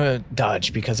not gonna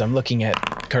dodge because I'm looking at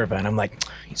Curva and I'm like,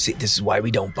 you see, this is why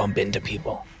we don't bump into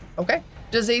people. Okay.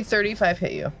 Does a 35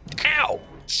 hit you? Ow!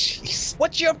 Jeez,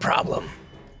 what's your problem?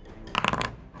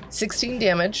 16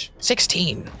 damage.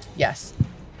 16. Yes.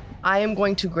 I am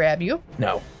going to grab you.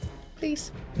 No,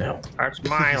 Please. no. That's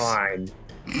my line.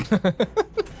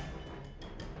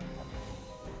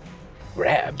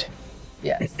 Grabbed.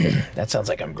 Yes. That sounds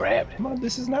like I'm grabbed. Come on,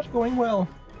 this is not going well.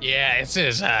 Yeah, it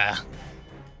is,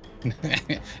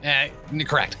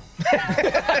 correct.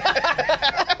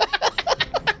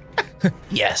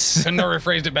 Yes. Couldn't have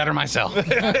rephrased it better myself.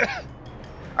 All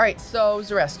right, so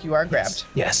Zaresk, you are grabbed.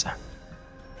 Yes.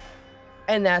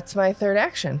 And that's my third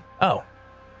action. Oh,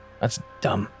 that's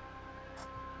dumb.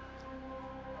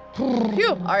 Phew.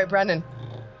 All right, Brendan.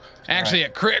 Actually, a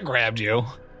crit grabbed you,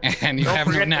 and you Don't have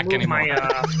no forget to neck move anymore.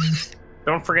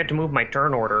 don't forget to move my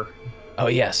turn order. Oh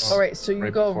yes, All right, so you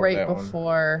Right go before right that one.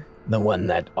 before. the one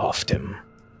that offed him.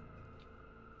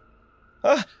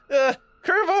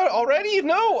 Curva already?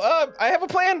 No, I have a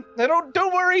plan.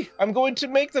 Don't worry. I'm going to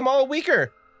make them all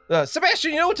weaker.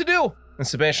 Sebastian, you know what to do. And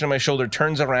Sebastian on my shoulder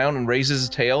turns around and raises his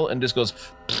tail and just goes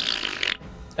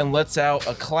and lets out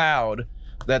a cloud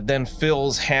that then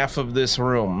fills half of this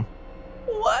room.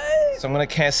 What? So I'm gonna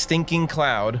cast Stinking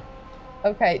Cloud.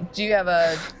 Okay, do you have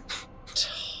a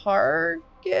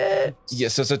target?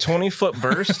 Yes, it's a 20-foot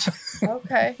burst.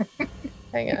 Okay.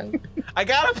 Hang on. I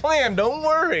got a plan. Don't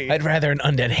worry. I'd rather an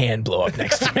undead hand blow up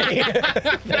next to me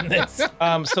than this. So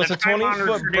it's a The time-honored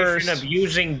 20-foot tradition burst. of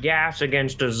using gas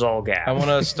against a Zolgath. I want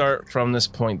to start from this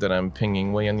point that I'm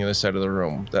pinging way on the other side of the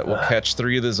room. That will catch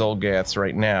 3 of the Zolgaths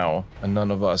right now, and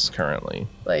none of us currently.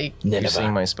 Like You Nineveh, see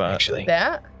my spot? actually.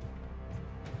 that?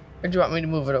 Or do you want me to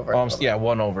move it over? a little bit? Yeah,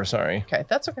 1 over. Sorry. Okay,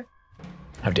 that's okay.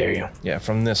 How dare you? Yeah,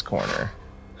 from this corner.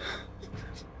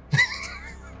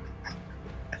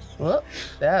 Well,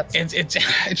 that's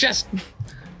It's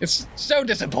so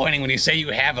disappointing when you say you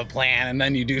have a plan and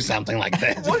then you do something like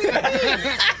this.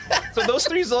 So those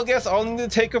 3 Zolgaths all need to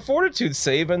take a Fortitude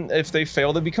save, and if they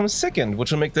fail, they become sickened,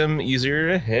 which will make them easier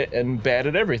to hit and bad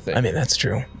at everything. I mean, that's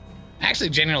true. Actually,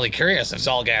 genuinely curious if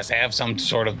Zolgaths have some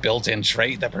sort of built-in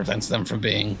trait that prevents them from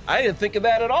being. I didn't think of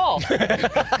that at all.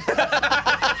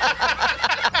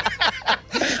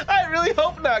 I really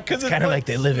hope not, because it's kinda like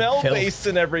they live in filth. smell-based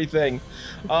and everything.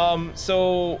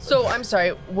 So I'm sorry.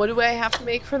 What do I have to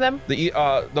make for them?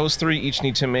 those 3 each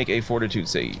need to make a Fortitude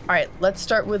save. All right, let's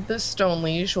start with this stone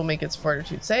leash. We'll make its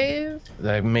fortitude save.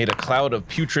 I've made a cloud of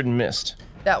putrid mist.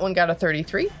 That one got a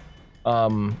 33.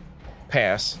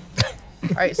 Pass. All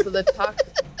right, so the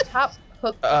top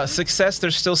hook Success.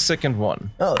 There's still sickened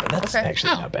 1. Oh, that's Okay.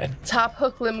 actually not bad. top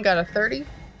hook limb got a 30.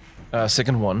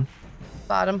 Sickened 1.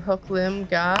 Bottom hook limb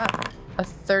got a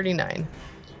 39.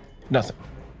 Nothing.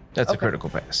 That's a Okay. critical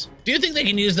pass. Do you think they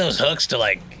can use those hooks to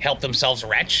like help themselves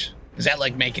retch? Does that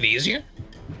like make it easier?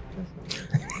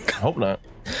 I hope not.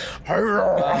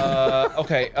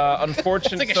 Okay. It's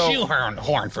Unfortunate. like a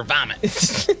shoehorn for vomit.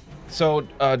 So,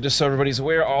 just so everybody's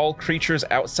aware, all creatures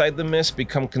outside the mist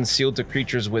become concealed to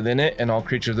creatures within it, and all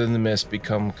creatures within the mist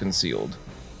become concealed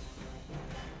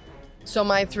So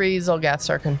my 3 Zolgaths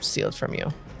are concealed from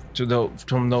you.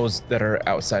 from those that are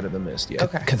outside of the mist. Yeah.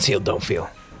 Okay. Concealed, don't feel.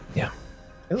 Yeah.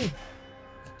 Ooh.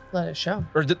 Let it show.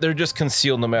 Or they're just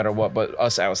concealed no matter what, but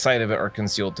us outside of it are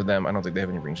concealed to them. I don't think they have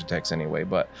any ranged attacks anyway,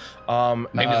 but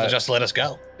Maybe they'll just let us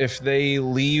go. if they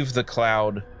leave the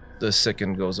cloud, the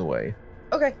sicken goes away.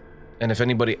 Okay. And if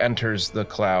anybody enters the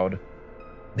cloud,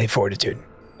 They fortitude.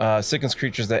 sickens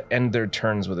creatures that end their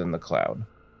turns within the cloud.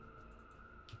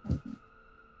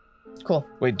 Cool.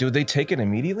 Wait, do they take it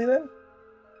immediately then?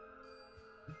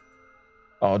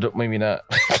 Oh, maybe not.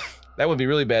 That would be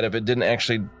really bad if it didn't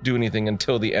actually do anything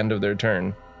until the end of their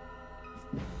turn.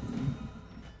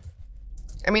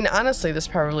 I mean, honestly, this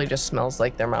probably just smells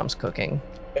like their mom's cooking.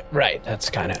 Right. That's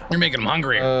kind of. You're making them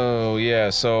hungry. Oh, yeah.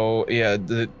 So, yeah,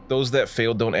 those that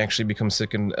fail don't actually become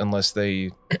sickened unless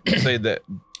they say that.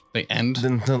 They end.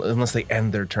 Unless they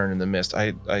end their turn in the mist.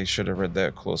 I should have read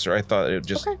that closer. I thought it would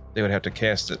just they would have to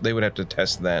cast it. They would have to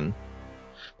test then.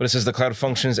 But it says the cloud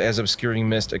functions as obscuring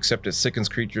mist, except it sickens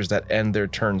creatures that end their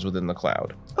turns within the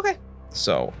cloud. Okay.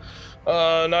 So,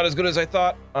 not as good as I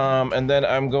thought. And then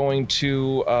I'm going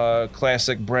to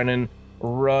classic Brennan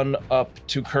run up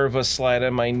to Curva, slide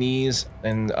on my knees,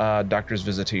 and Doctor's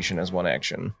Visitation as one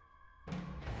action.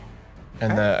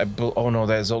 And oh no,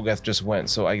 that Zolgath just went,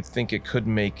 so I think it could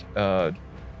make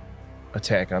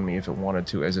attack on me if it wanted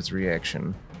to as its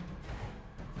reaction.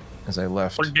 As I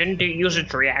left. Well, didn't it use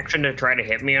its reaction to try to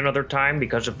hit me another time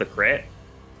because of the crit?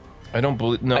 I don't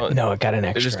believe no. No, it got an It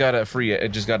extra. just got a free. It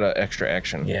just got an extra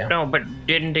action. Yeah. No, but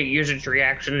didn't it use its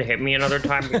reaction to hit me another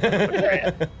time because of the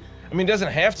crit? I mean, it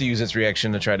doesn't have to use its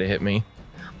reaction to try to hit me.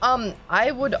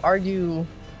 I would argue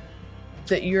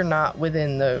that you're not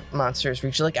within the monster's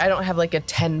reach. Like, I don't have like a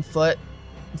 10-foot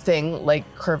thing like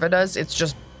Curva does. It's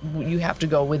just you have to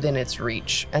go within its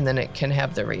reach, and then it can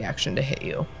have the reaction to hit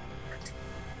you.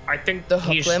 I think The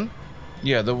hook he's limb.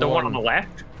 Yeah, the one on the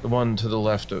left. the one to the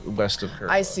left, west of Curva.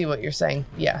 I see what you're saying.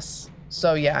 Yes.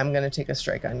 So yeah, I'm gonna take a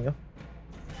strike on you.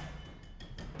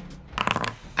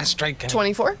 I strike.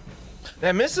 24.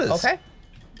 That misses. Okay.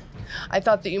 I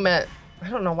thought that you meant. I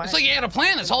don't know why. It's like you had a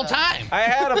plan this whole time. I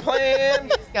had a plan.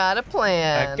 He's got a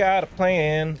plan. I got a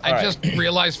plan. I All right. just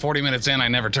realized 40 minutes in, I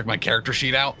never took my character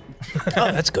sheet out.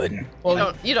 Oh, that's good.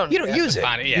 Well, you don't You don't use it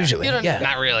Fine, yeah. usually. You don't- Yeah.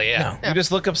 Not really, yeah. No. You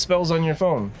just look up spells on your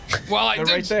phone. Well, I They're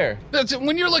did. right there. That's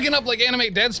when you're looking up like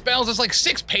animate dead spells. It's like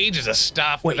 6 pages of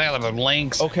stuff with other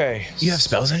links. Okay. You have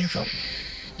spells on your phone.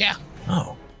 Yeah,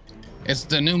 Oh, it's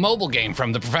the new mobile game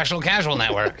from the Professional Casual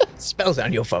Network. spells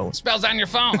on your phone. Spells on your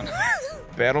phone.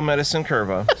 Battle medicine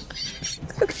Curva.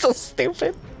 That's so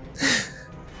stupid.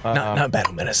 Not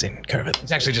battle medicine, Curva.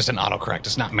 It's actually just an autocorrect.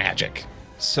 It's not magic.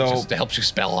 So It just helps you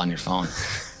spell on your phone.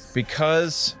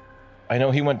 because I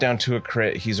know he went down to a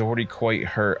crit, he's already quite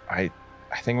hurt. I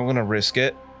think I'm gonna risk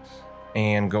it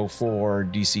and go for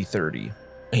DC 30.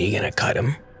 Are you gonna cut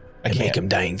him I and make can't. him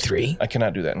dying 3? I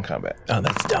cannot do that in combat. Oh,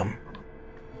 that's dumb.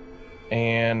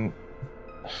 And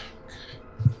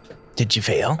Did you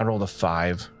fail? I rolled a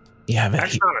 5. You have a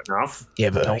That's not enough. you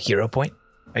have a hero point.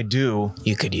 I do.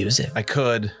 You could use it. I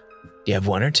could. Do you have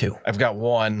 1 or 2? I've got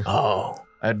 1. Oh,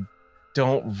 I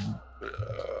don't.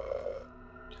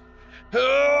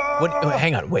 what?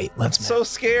 Hang on, wait. I'm Let's so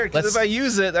scared because Let's- if I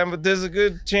use it, there's a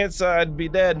good chance I'd be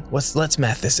dead. let's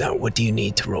math this out. What do you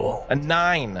need to roll? A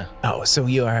 9. Oh, so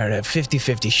you are at a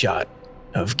 50-50 shot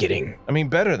of getting. I mean,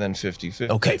 better than 50.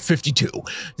 Okay, 52.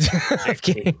 I'm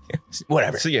kidding.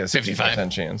 Whatever. So yeah, 55.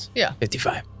 55% chance.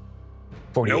 55.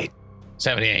 48.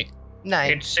 78.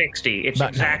 9. It's 60. It's About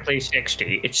exactly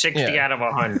 60. It's 60 Yeah. out of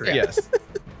 100. Yes.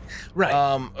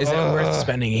 Right. Is it worth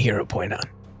spending a hero point on?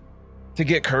 to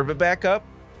get Curva back up?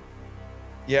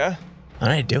 Yeah, All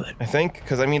right, do it. I think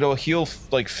because I mean it'll heal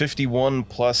like 51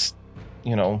 plus,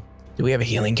 you know, Do we have a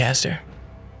healing caster?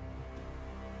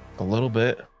 a little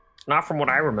bit. Not from what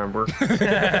I remember.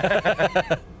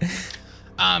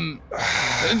 And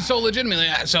so legitimately,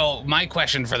 so my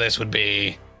question for this would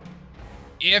be,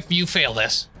 if you fail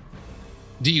this,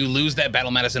 do you lose that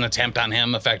battle medicine attempt on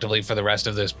him effectively for the rest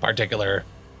of this particular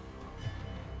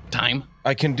time?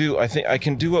 I think I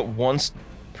can do it once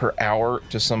per hour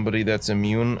to somebody that's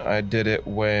immune. I did it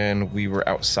when we were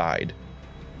outside.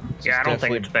 Yeah, I don't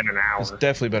think definitely- it's been an hour. It's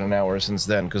definitely been an hour since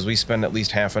then because we spent at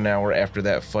least half an hour after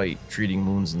that fight treating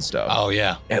wounds and stuff. Oh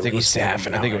yeah, At I think least it was 40, half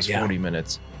an hour. I think it was yeah. 40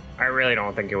 minutes. I really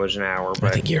don't think it was an hour, I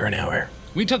but think you're an hour.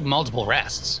 we took multiple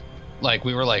rests. Like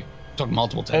we were like took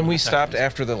multiple 10 And we minute stopped sessions.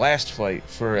 after the last fight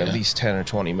for at Yeah. least 10 or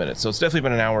 20 minutes. So it's definitely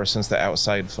been an hour since the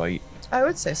outside fight. I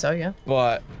would say so, yeah.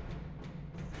 But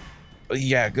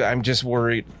yeah, I'm just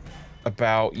worried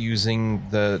about using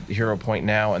the hero point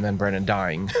now and then Brennan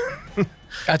dying.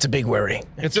 That's a big worry.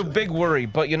 It's a big worry,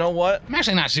 but you know what? I'm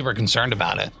actually not super concerned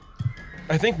about it.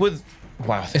 I think with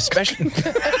wow, Especially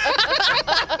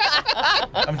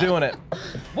I'm doing it.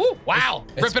 Woo, wow.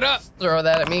 Rip it up. Throw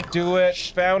that at me. Do it,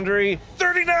 Foundry.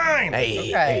 39. Hey,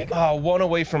 Okay. there you go. One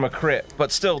away from a crit,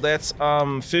 but still, that's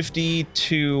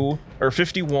 52 or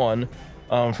 51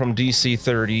 from DC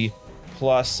 30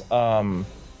 plus 2d8.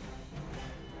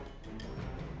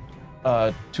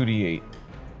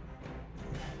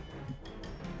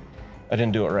 I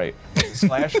didn't do it right.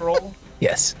 Slash roll?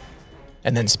 Yes.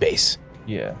 And then space.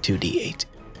 Yeah, 2d8.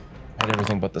 I had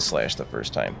everything but the slash the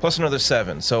first time. Plus another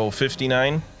 7, so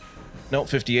 59. Nope,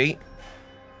 58.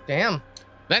 Damn.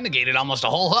 That negated almost a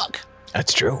whole hook.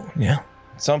 That's true. Yeah.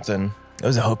 Something. It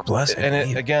was a hook plus. And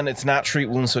it, again, it's not treat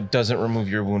wounds, so it doesn't remove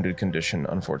your wounded condition,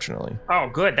 unfortunately. Oh,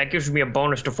 good. That gives me a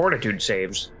bonus to fortitude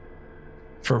saves.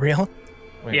 For real?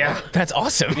 Wait, Yeah. what? That's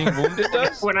awesome. Being wounded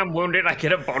does? When I'm wounded, I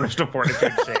get a bonus to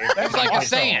fortitude saves. It's like a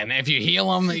saying. If you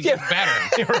heal them, they get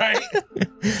better. Right?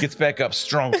 Gets back up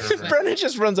stronger. Brennan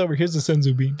just runs over. Here's the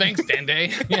Senzu bean. Thanks,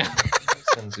 Dende. Yeah.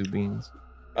 Senzu beans.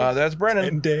 That's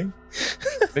Brennan. Day.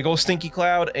 Big old stinky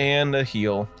cloud and a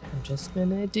heal. I'm just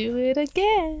gonna do it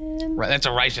again. Right, that's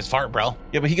a righteous fart, bro.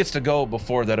 Yeah, but he gets to go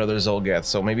before that other Zolgath,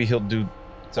 so maybe he'll do.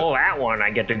 Oh, that one I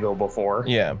get to go before.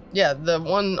 Yeah, Yeah, the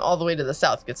one all the way to the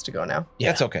south gets to go now. Yeah.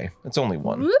 that's okay. It's only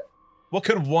one. Whoop. What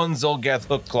could one Zolgath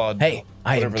hook claw do? Hey,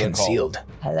 I am Whatever they're called. concealed.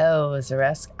 Hello,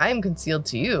 Zaresk. I am concealed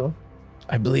to you.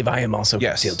 I believe I am also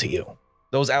Yes. concealed to you.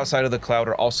 Those outside of the cloud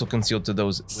are also concealed to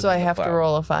those. So I within the have to cloud.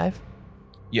 roll a 5.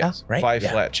 Yes, right? 5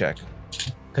 Yeah. flat check.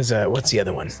 Because what's the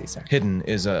other one? Hidden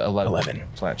is a 11, 11.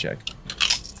 flat check.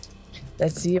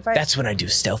 Let's see if I. That's when I do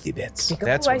stealthy bits.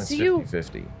 That's I when it's see you.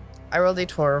 50-50. I rolled a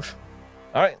 12.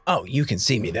 All right. Oh, you can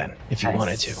see me then if you I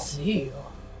wanted to. see you.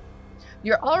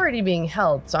 You're already being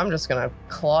held, so I'm just gonna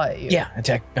claw at you. Yeah,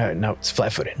 attack. No, it's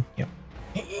flat-footed. Yep.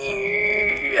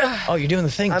 Oh, you're doing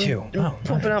the thing I'm too. Oh,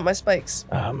 pooping out my spikes.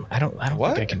 I don't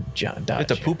What? think I can dodge. You have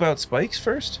to poop out spikes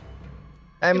first?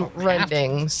 I'm don't have to.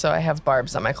 rending, so I have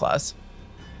barbs on my claws.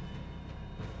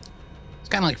 It's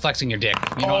kind of like flexing your dick.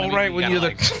 You know what I mean? right, when gotta, you're the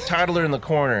like- toddler in the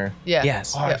corner. Yeah.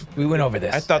 Yes. Oh, We went over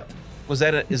this. I thought, is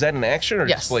that an action or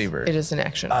Yes. just flavor? It is an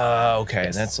action. Okay,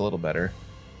 Yes. that's a little better.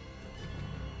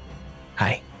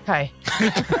 Hi. Hi.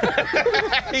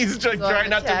 He's So I'm trying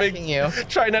not to attacking make you.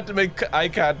 try not to make eye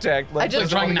contact. I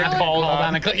just trying not to fall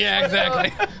on a Yeah,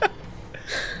 exactly.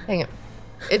 Hang on.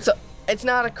 It's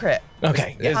not a crit.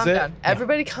 Okay. Is Calm it? down.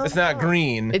 Everybody calm It's down. not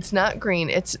green. It's not green.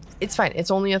 It's fine. It's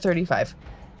only a 35.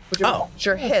 Which Oh.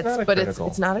 sure It's hits, not a but critical.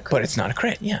 it's not a crit. But it's not a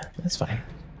crit. Yeah, that's fine.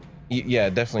 Yeah,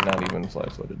 definitely not even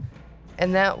flat-footed.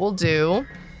 And that will do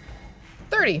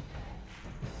 30.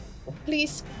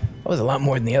 Please. That was a lot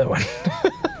more than the other one.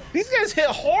 These guys hit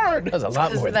hard. That was a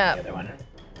lot Is more than that- the other one.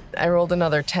 I rolled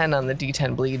another 10 on the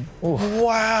D10 bleed.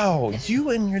 Wow, you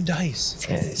and your dice. It's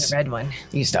 'cause it's a red one.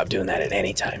 You can stop doing that at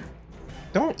any time.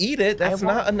 Don't eat it. That's I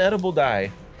won't. not an edible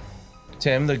die.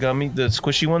 Tim, the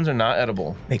squishy ones are not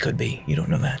edible. They could be. You don't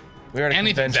know that. We were at a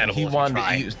Anything's convention. edible He if you wanted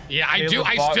try. to eat. Yeah, I do. Caleb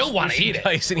I bought still want to squishy eat it.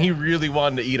 dice, and he really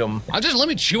wanted to eat them. I'll just let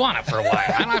me chew on it for a while.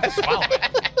 I don't have to swallow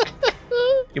it.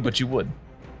 Yeah, but you would.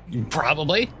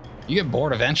 Probably. You get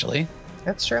bored eventually.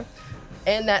 That's true.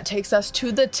 And that takes us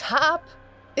to the top.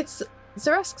 It's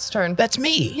Zaresk's turn. That's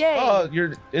me. Yay. Oh,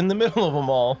 you're in the middle of them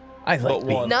all. I like But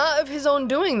being. one. Not of his own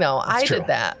doing, though. I true. did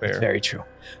that. Fair. It's very true.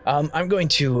 I'm going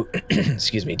to,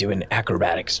 excuse me, do an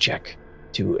acrobatics check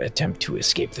to attempt to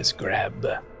escape this grab.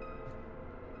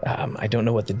 I don't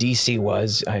know what the DC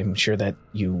was. I'm sure that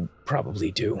you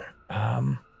probably do.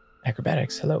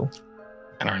 Acrobatics, hello.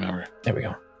 I don't remember. There we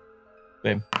go.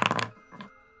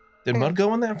 Did Mud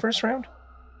go in that first round?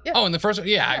 Oh, in the first,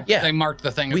 yeah, Yeah. they marked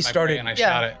the thing. We with my started- way and I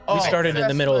yeah. shot it. We Oh. started in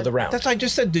the middle of the round. That's what I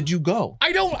just said. Did you go?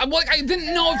 I don't. I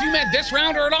didn't know if you meant this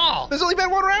round or at all. There's only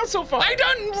been one round so far. I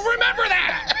don't remember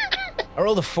that. I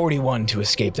rolled a 41 to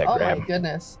escape that Oh grab. my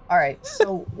goodness. All right.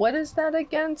 So what is that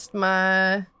against?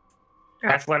 My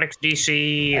Athletics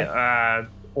DC,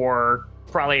 or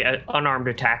probably an unarmed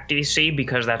attack DC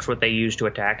because that's what they use to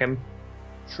attack him.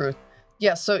 truth.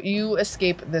 Yeah, so you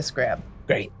escape this grab.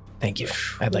 Great. Thank you.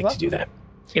 I'd like to do that.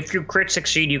 If you crit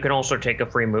succeed, you can also take a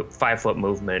free 5-foot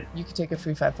movement. You can take a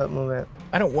free 5-foot movement.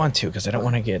 I don't want to because I don't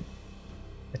want to get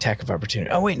attack of opportunity.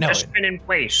 Oh, wait, no. Just spin in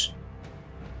place.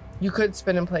 You could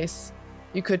spin in place.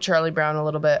 You could Charlie Brown a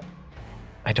little bit.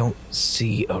 I don't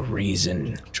see a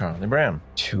reason Charlie Brown.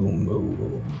 to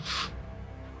move.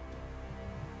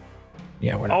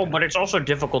 Yeah, we're not. Oh, gonna- but it's also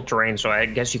difficult terrain, so I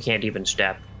guess you can't even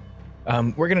step.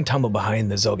 We're going to tumble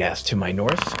behind the Zolgath to my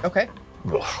north Okay.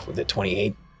 with a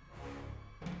 28.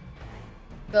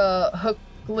 The hook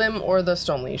limb or the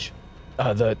stone leash?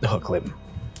 The hook limb.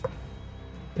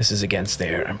 This is against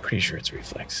their, I'm pretty sure it's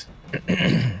reflex.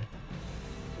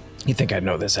 You'd think I'd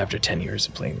know this after 10 years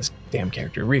of playing this damn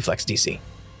character. Reflex DC.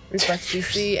 Reflex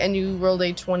DC, and you rolled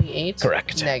a 28.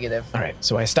 Correct. Negative. All right,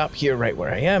 so I stop here right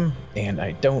where I am, and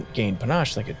I don't gain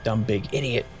panache like a dumb big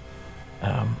idiot.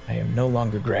 I am no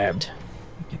longer grabbed.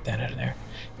 Get that out of there.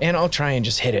 And I'll try and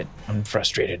just hit it. I'm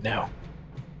frustrated now.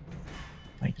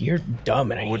 Like, you're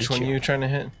dumb and I Which hate one you. are you trying to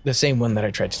hit? The same one that I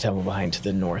tried to tell behind to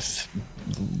the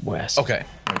northwest. Okay.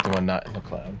 Like the one not in the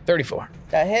cloud. 34.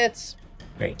 That hits.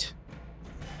 Great.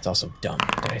 It's also dumb.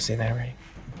 Did I say that already?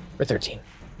 For 13.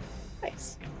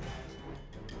 Nice.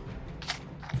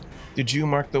 Did you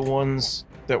mark the ones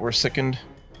that were sickened?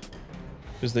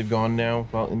 Because they've gone now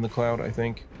while in the cloud, I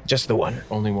think. Just the one.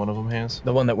 Only one of them has?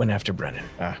 The one that went after Brennan.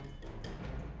 Ah.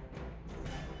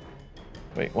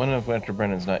 Wait, one of after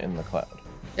Brennan's not in the cloud.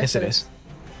 Yes, it is.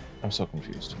 I'm so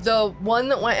confused. The one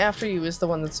that went after you is the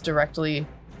one that's directly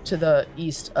to the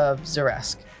east of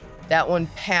Zaresk. That one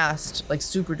passed, like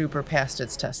super duper passed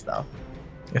its test though.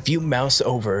 If you mouse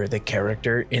over the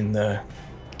character in the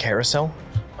carousel,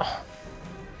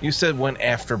 You said went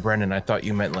after Brennan. I thought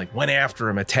you meant like went after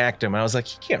him, attacked him. I was like,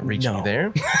 he can't reach me No.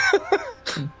 there.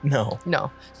 no.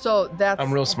 No. So that's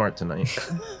I'm real smart tonight.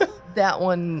 that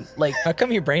one, like, How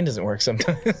come your brain doesn't work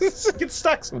sometimes? Get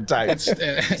stuck sometimes.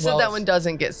 so that one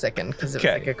doesn't get sickened because it was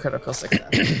Okay. like a critical success.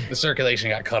 The circulation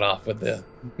got cut off with the.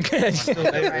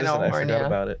 I know, I Horn, forgot yeah.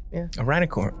 about it. A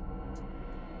rhinocorn.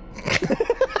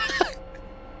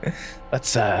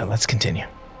 Let's continue.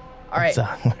 All right.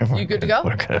 We're You good to go?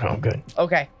 We're good. I'm good.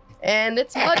 Okay. And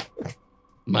it's Mud.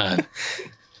 Man.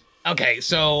 Okay,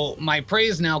 so my prey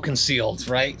is now concealed,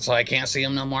 right? So I can't see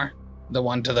him no more. The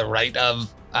one to the right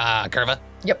of Curva.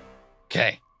 Yep.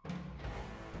 Okay.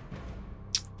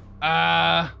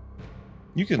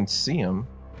 You can see him,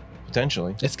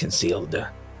 potentially. It's concealed.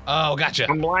 Oh, gotcha.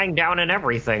 I'm lying down and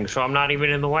everything, so I'm not even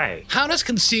in the way. How does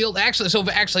concealed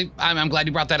actually? I'm glad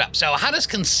you brought that up. So how does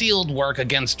concealed work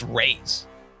against rays?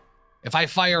 If I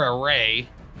fire a ray,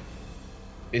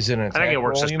 Is it an I attack think it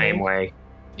works roll the you same make? way.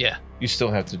 yeah, You still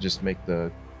have to just make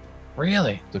the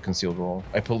really? concealed roll.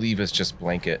 I believe it's just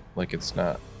blanket, like it's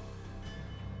not.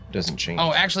 Doesn't change.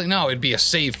 Oh, actually, no. It'd be a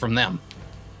save from them.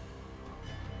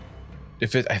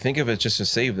 I think if it's just a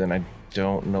save, then I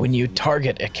don't know. When you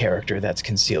target a character that's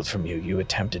concealed from you, you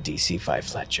attempt a DC 5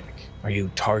 flat check. Are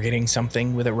you targeting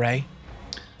something with a ray?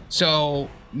 So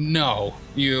no,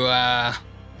 you.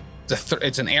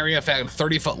 It's an area effect,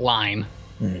 30-foot line.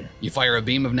 Hmm. You fire a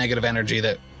beam of negative energy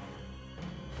that.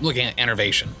 Looking at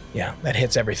enervation. Yeah, that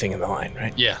hits everything in the line,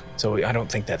 right? Yeah. So I don't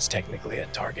think that's technically a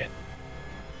target.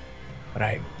 But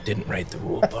I didn't write the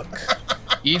rule book.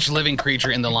 Each living creature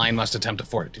in the line must attempt a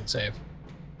fortitude save.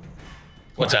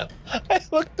 What's up? I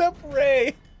looked up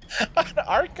Ray on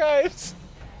archives.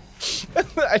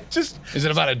 I just Is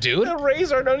it about a dude? the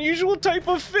rays are an unusual type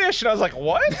of fish, and I was like,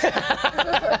 "What?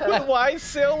 With wide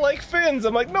sail-like fins?"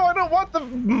 I'm like, "No, I don't want the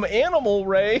animal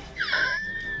ray."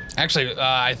 Actually,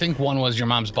 I think one was your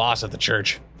mom's boss at the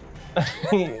church.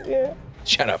 Yeah.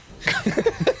 Shut up.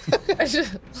 I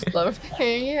just love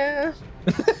it. Yeah.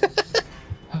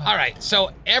 All right,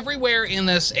 so everywhere in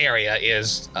this area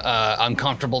is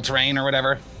uncomfortable terrain or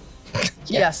whatever.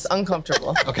 Yes,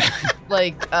 uncomfortable. Okay.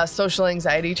 Like social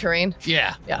anxiety terrain.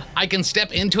 Yeah. Yeah. I can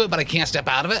step into it, but I can't step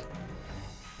out of it.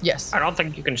 Yes. I don't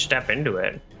think you can step into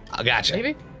it. I gotcha.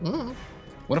 Maybe. Mm.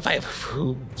 What if I have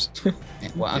hooves?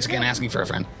 Well, once again, asking for a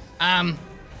friend.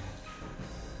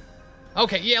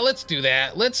 Okay, yeah, let's do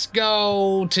that. Let's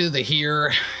go to the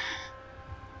here.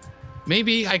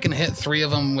 Maybe I can hit 3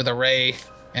 of them with a ray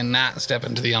and not step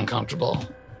into the uncomfortable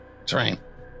terrain.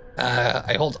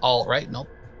 I hold Alt, right? Nope.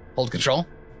 Hold Control.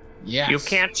 Yeah. You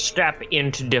can't step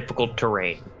into difficult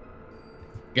terrain.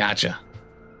 Gotcha.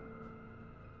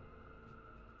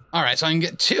 All right, so I can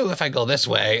get 2 if I go this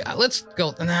way. Let's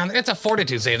go. Nah, it's a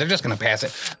fortitude save. They're just going to pass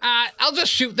it. I'll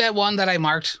just shoot that one that I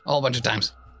marked a whole bunch of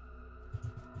times.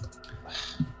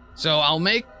 So I'll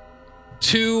make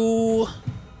 2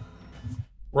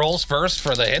 rolls first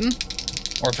for the hidden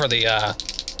or for the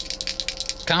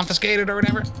confiscated or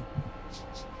whatever.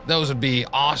 Those would be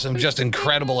awesome, just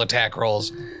incredible attack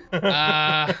rolls.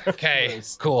 Okay,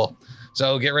 cool.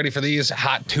 So get ready for these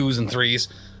hot 2s and 3s.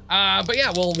 But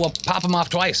yeah, we'll pop them off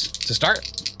twice to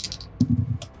start.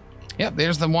 Yep,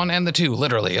 there's the 1 and the 2,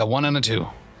 literally a 1 and a 2.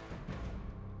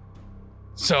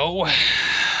 So,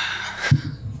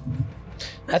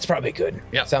 That's probably good.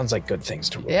 Yep. Sounds like good things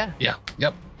to roll. Yeah. yeah,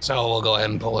 yep. So we'll go ahead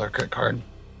and pull our crit card.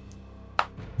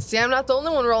 See, I'm not the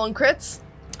only one rolling crits.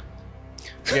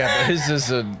 Yeah, but his is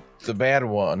the bad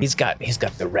one. He's got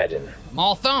the red in.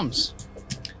 All thumbs.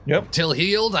 Yep. Till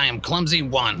healed, I am clumsy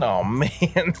 1. Oh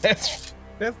man, that's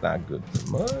not good for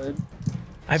Mud.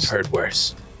 I've heard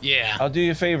worse. Yeah. I'll do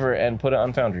you a favor and put it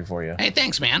on Foundry for you. Hey,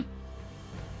 thanks, man.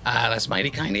 That's mighty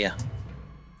kind of you.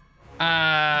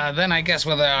 Then I guess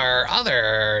with our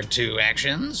other 2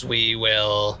 actions, we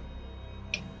will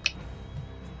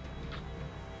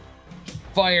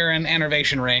fire an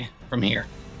enervation ray from here,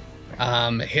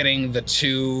 hitting the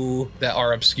 2 that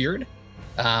are obscured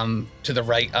to the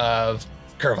right of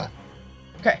Curva.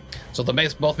 Okay. So they'll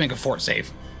both make a fort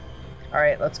save. All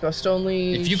right, let's go Stone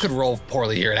Leash. If you could roll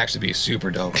poorly here, it'd actually be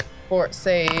super dope. Fort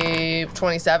save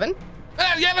 27.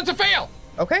 Yeah, that's a fail.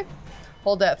 Okay.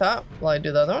 Hold that thought while I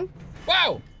do the other one.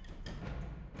 Wow.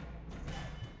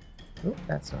 Oop,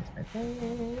 that's not my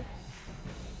thing.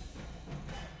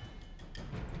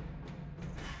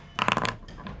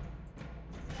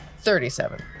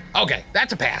 $37. Okay,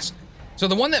 that's a pass. So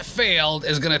the one that failed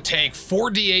is going to take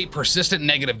 4d8 persistent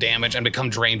negative damage and become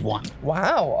drained 1.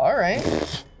 Wow, all right.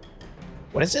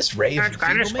 What is this? Ray of That's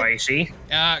kind of Enfeeblement? spicy.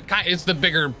 It's the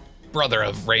bigger brother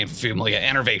of Ray and Enfeeblement,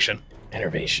 Enervation.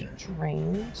 Enervation.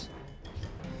 Drained.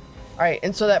 All right,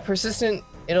 and so that persistent,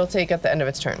 it'll take at the end of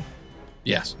its turn.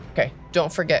 Yes. Okay,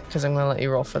 don't forget, because I'm going to let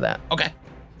you roll for that. Okay.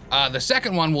 The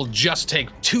second one will just take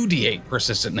 2d8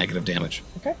 persistent negative damage.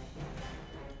 Okay.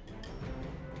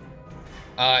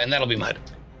 And that'll be mud.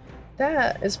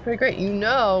 That is pretty great. You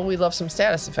know we love some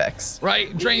status effects.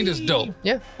 Right? Drained is dope.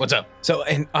 Yeah. What's up? So,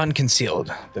 in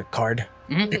Unconcealed, the card,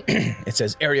 it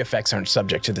says area effects aren't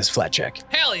subject to this flat check.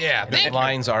 Hell yeah. Thank you.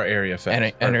 Lines are area effects. And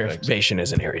Perfect. enervation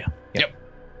is an area. Yep.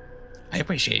 I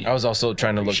appreciate you. I was also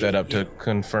trying to look that up to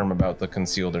confirm about the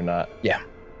concealed or not. Yeah.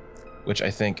 Which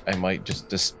I think I might just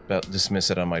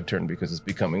dismiss it on my turn because it's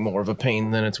becoming more of a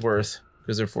pain than it's worth.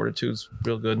 Because their fortitude's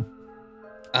real good.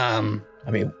 I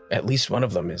mean, at least one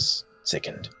of them is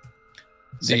sickened.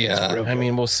 I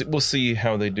mean, we'll see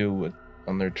how they do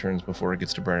on their turns before it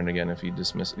gets to burn again if you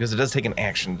dismiss it. Because it does take an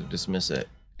action to dismiss it.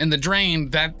 And the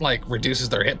drain, that like reduces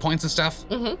their hit points and stuff.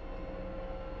 Mm-hmm.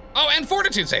 Oh, and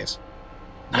fortitude saves.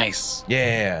 Nice.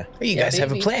 Yeah. You guys have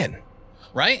a baby. plan.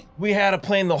 Right? We had a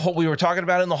plan we were talking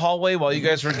about it in the hallway while you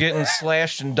guys were getting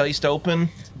slashed and diced open.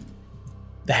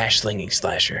 The hash slinging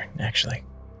slasher, actually.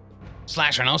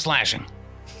 Slasher, no slashing.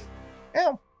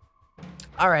 Yeah.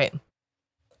 All right.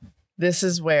 This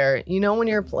is where, you know, when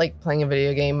you're like playing a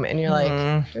video game and you're like,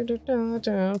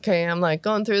 okay, I'm like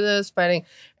going through this, fighting.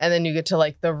 And then you get to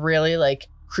like the really like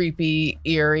creepy,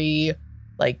 eerie,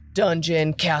 like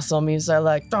dungeon castle music,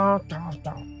 like,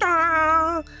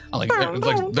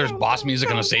 There's boss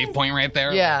music on a save point right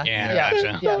there. Yeah. Yeah. Yeah.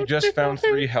 Gotcha. Yeah. You just found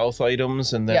 3 health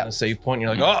items and then Yep. a save point.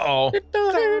 And you're like, uh-oh.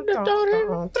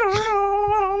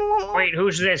 Wait,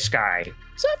 who's this guy?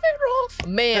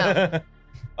 Man.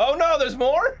 Oh no, there's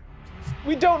more?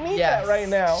 We don't need Yes. that right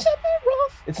now.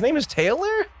 Its name is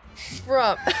Taylor?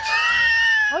 From.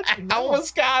 How'd you I know?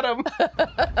 almost got him.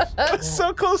 I was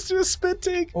so close to a spit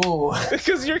take. Oh.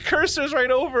 Because your cursor's right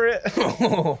over it.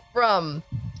 From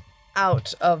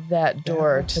out of that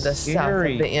door to the south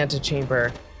scary. of the antechamber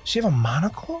Does she have a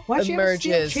monocle?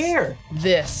 emerges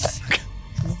this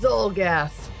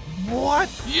Zolgath. What?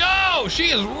 Yo,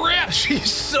 she is ripped. She's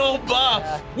so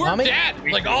buff. We're Mommy? dead.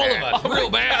 Like all of us. Real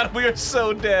bad. We are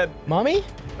so dead. Mommy?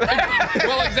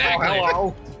 Well, exactly.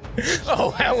 Hello. Oh,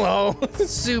 hello.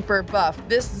 Super buff.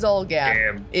 This Zolgath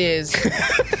Damn. is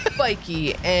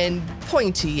spiky and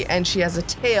pointy, and she has a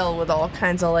tail with all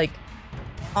kinds of like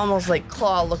almost like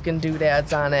claw-looking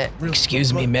doodads on it.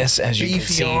 Excuse me, miss. As you can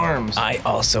beefy see, arms. I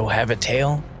also have a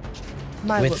tail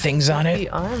My with things on the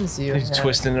it. arms you He's have.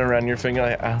 twisting it around your finger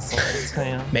like,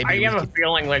 tail. Maybe I we have a could-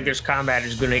 feeling like this combat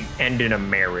is going to end in a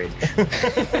marriage.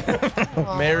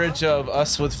 Aw, Marriage of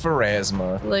us with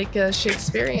Pharasma. like a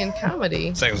Shakespearean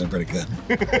comedy. Seconds are pretty good.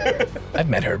 I've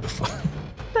met her before.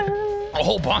 A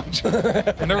whole bunch.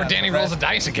 Whenever Danny rolls a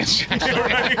dice against you.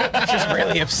 She's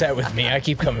really upset with me. I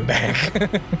keep coming back.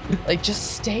 Like,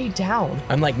 just stay down.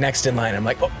 I'm like next in line. I'm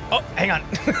like, oh, hang on.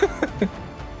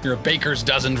 You're a baker's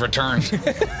dozen returned.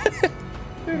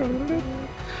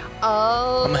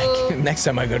 I'm like, next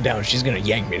time I go down, she's gonna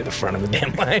yank me to the front of the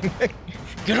damn line.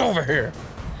 Get over here.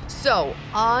 So,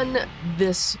 on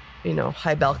this,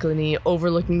 high balcony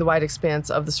overlooking the wide expanse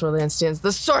of the Swordland stands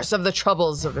the source of the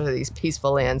troubles of these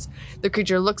peaceful lands. The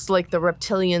creature looks like the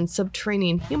reptilian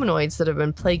subterranean humanoids that have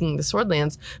been plaguing the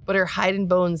Swordlands, but her hide and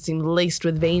bones seem laced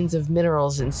with veins of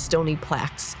minerals and stony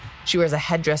plaques. She wears a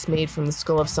headdress made from the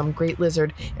skull of some great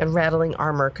lizard and rattling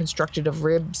armor constructed of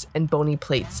ribs and bony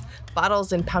plates.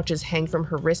 Bottles and pouches hang from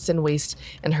her wrists and waist,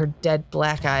 and her dead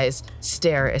black eyes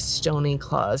stare as stony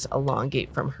claws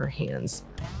elongate from her hands.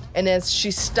 And as she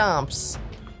stomps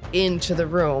into the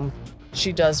room,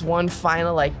 she does one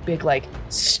final big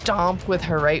stomp with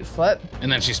her right foot.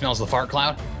 And then she smells the fart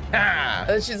cloud.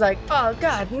 And she's like, oh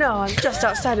God, no, I'm just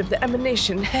outside of the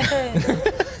emanation.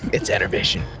 It's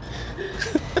enervation.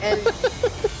 And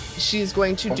she's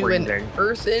going to do an Breathing.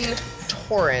 earthen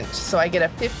torrent. So I get a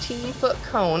 15-foot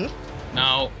cone.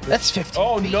 No. That's 15.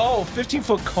 Oh no,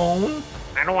 15-foot cone.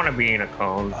 I don't want to be in a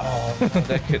cone. Oh,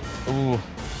 that could. Ooh.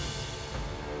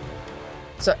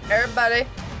 So everybody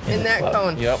in the that club.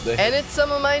 cone. Yep. And it's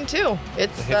some of mine too.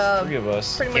 It's It hits 3 of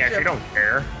us. pretty much Yeah, you don't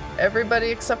care. everybody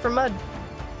except for Mud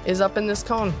is up in this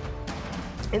cone.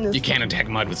 In this You can't attack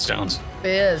mud with stones.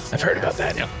 Biz. I've heard about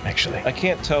that, actually. I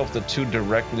can't tell if the 2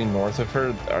 directly north of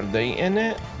her are they in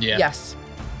it. Yeah. Yes.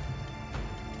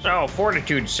 So,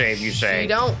 fortitude save, you say? You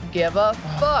don't give a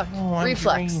fuck. Oh, I'm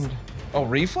Reflex. drained. Oh,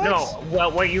 reflex. No,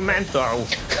 well, what you meant, though.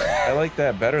 I like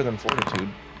that better than fortitude.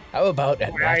 How about a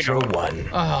I natural don't- 1?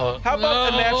 Oh. How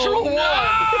about a natural one?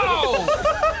 All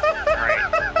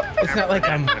right. It's not like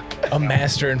I'm a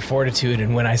master in fortitude,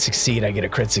 and when I succeed, I get a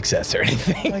crit success or Oh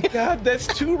anything. my God, that's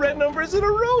 2 red numbers in a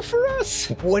row for us.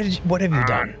 What have you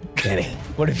done, Danny?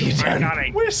 What have you I done? got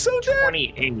a We're so dead.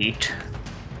 28.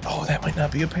 Oh, that might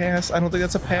not be a pass. I don't think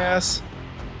that's a pass.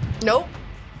 Nope.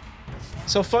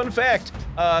 So, fun fact: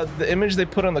 the image they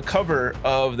put on the cover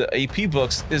of the AP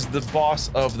books is the boss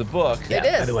of the book. It By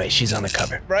is. the way, she's on the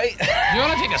cover. Right? You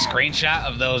want to take a screenshot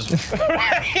of those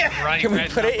bright Can we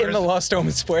red put it in the numbers? Lost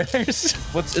Omens spoilers?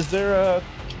 Is there a?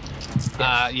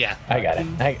 Yeah. I got it.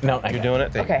 You're doing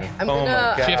it. Thank Okay. you. I'm Oh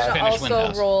gonna, my Shift God. finish also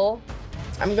Windows. roll.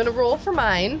 I'm gonna roll for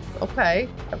mine. Okay.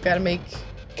 I've got to make.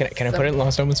 Can I put it in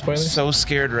Lost Omens spoilers? So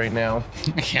scared right now.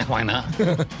 Yeah, why not?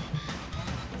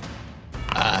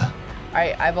 All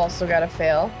right. I've also got to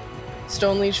fail.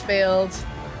 Stone Leech failed.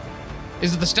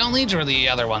 Is it the Stone Leech or the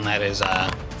other one that is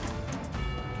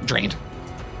drained?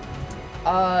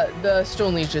 The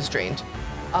Stone Leech is drained.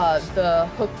 The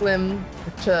hook limb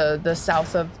to the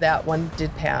south of that one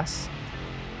did pass.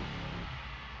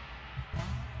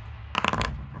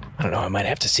 I don't know. I might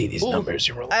have to see these numbers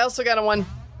you roll. I also got a 1.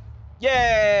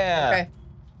 Yeah. Okay.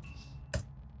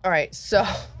 All right. So,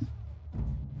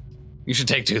 You should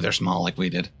take 2. They're small like we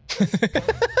did.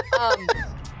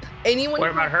 anyone What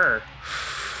about her?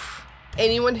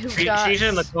 anyone who got She's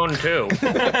in the cone, too.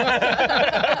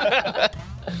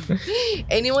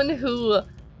 anyone who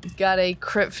got a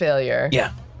crit failure,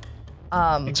 Yeah.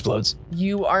 Explodes.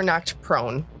 you are knocked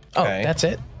prone. Oh, Okay. that's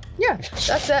it? Yeah,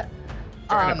 that's it.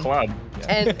 Join a club.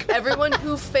 And everyone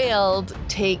who failed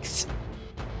takes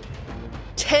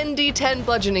 10d10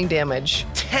 bludgeoning damage.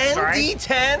 10 Sorry?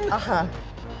 D10. Uh-huh.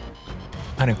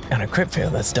 On a crit fail,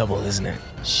 that's double, isn't it?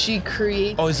 She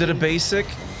creates. Oh, is it a basic?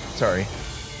 Sorry.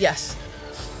 Yes.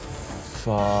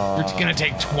 Fuck. You're gonna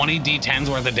take 20 D10s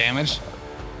worth of damage?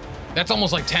 That's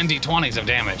almost like 10 D20s of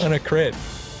damage. On a crit.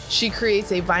 She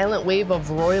creates a violent wave of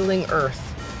roiling earth.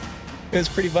 It was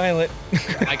pretty violent.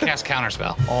 I cast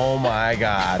Counterspell. Oh my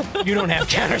God. You don't have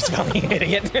counterspell, you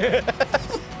idiot.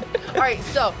 All right,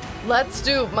 so let's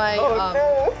do my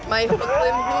my hook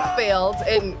limb who failed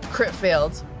and crit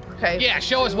failed. Okay. Yeah,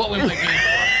 show us what we might be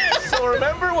in for. So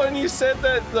remember when you said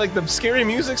that like the scary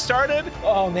music started?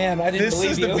 Oh man, I didn't This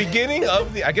believe is you. the beginning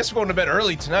of the. I guess we're going to bed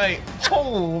early tonight.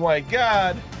 Oh my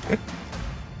God.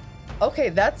 Okay,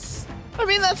 that's I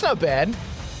mean, that's not bad.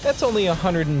 That's only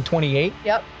 128.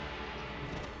 yep.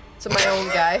 To my own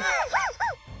guy.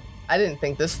 I didn't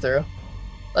think this through.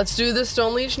 Let's do the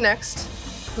Stone Leech next,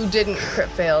 who didn't crit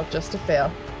fail, just to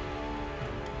fail.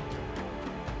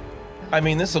 I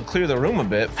mean, this will clear the room a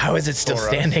bit. How is it still For us.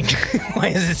 standing? Why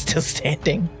is it still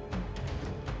standing?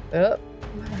 Oh,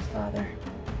 my father.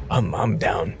 I'm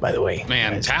down, by the way.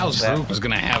 Man, Guys, Tao's that- group is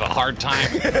gonna have a hard time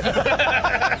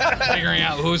figuring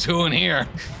out who's who in here.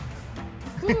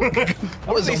 That What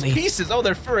are was these only, pieces? Oh,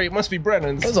 they're furry. It must be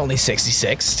Brennan's. that was only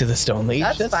 66 to the Stone Leech.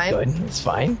 That's fine. Good. That's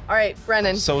fine. All right,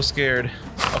 Brennan, So scared.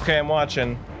 Okay, I'm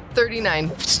watching. 39.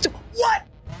 What?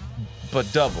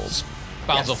 But doubles.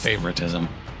 Spousal Yes. favoritism.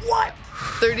 What?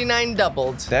 39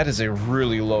 doubled. That is a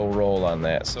really low roll on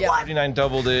that. So Yeah. 39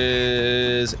 doubled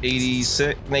is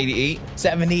 86, 88,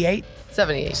 78?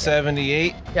 78.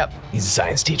 78. Yep. He's a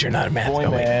science teacher, not a math. Boy,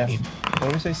 oh, wait. math. What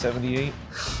did we say? 78?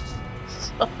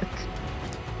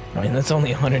 I mean, that's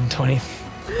only 120.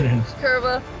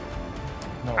 Curva.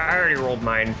 I already rolled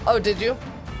mine. Oh, did you?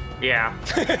 Yeah.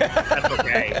 That's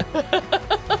okay.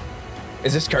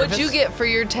 Is this Curvis? What'd you get for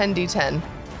your 10d10?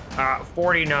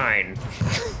 49.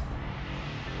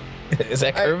 Is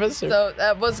that All right, Curvis? or- so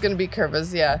that was going to be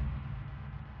Curva's, yeah.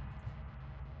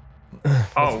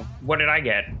 Oh, what did I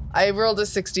get? I rolled a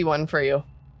 61 for you.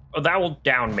 Oh, that will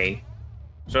down me.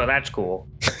 So that's cool.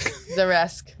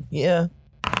 Zaresk. Yeah.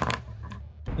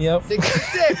 Yep.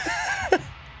 66.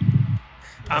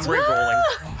 I'm re-rolling.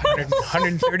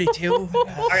 132.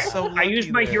 I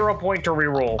used my hero point to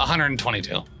re-roll.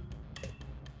 122.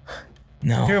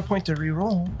 No. Hero point to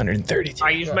reroll. 132. I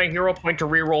used my hero point to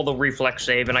re-roll the reflex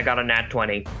save, and I got a nat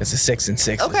 20. It's a 6 and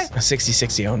 6. Okay. A 60,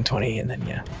 60, own 20, and then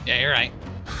yeah. Yeah, you're right.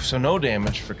 So no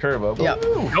damage for Kerbo. Yep.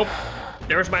 Nope.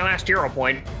 There's my last hero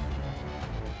point.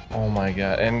 Oh my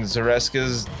god. And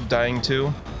Zareska's dying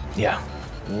too? Yeah.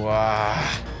 Wow.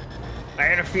 I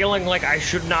had a feeling like I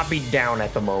should not be down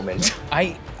at the moment.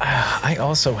 I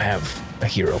also have a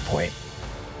hero point.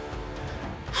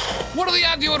 What are the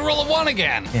odds you would roll a 1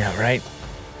 again? Yeah, right?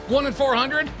 1 in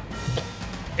 400?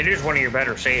 It is one of your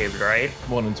better saves, right?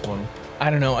 1 in 20. I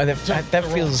don't know. That To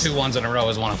roll feels. 2 1s in a row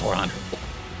is 1 in 400.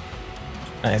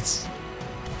 It's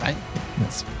Right?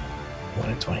 1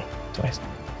 in 20 twice.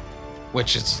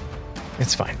 Which is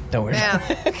It's fine. Don't worry.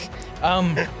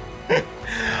 Yeah.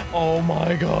 Oh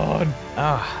my god.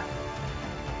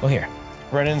 Well, here.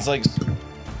 Brennan's like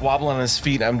wobbling on his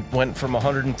feet. I went from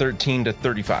 113 to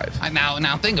 35.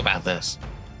 now think about this.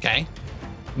 Okay?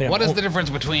 I mean, What is the difference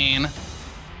between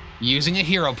using a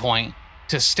hero point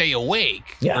to stay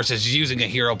awake Yeah. versus using a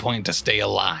hero point to stay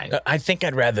alive? I think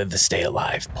I'd rather the stay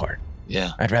alive part.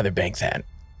 Yeah. I'd rather bank that,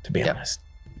 to be Yep. honest.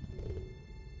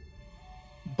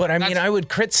 But I mean, That's- I would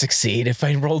crit succeed if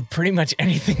I rolled pretty much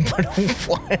anything but a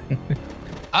 1.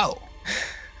 Oh,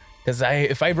 Because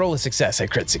if I roll a success, I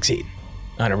crit succeed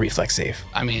on a reflex save.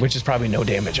 I mean- which is probably no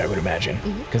damage, I would imagine,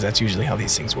 because that's usually how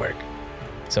these things work.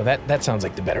 So that sounds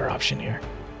like the better option here.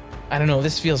 I don't know.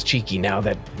 This feels cheeky now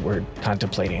that we're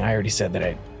contemplating. I already said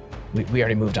that we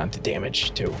already moved on to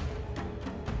damage too.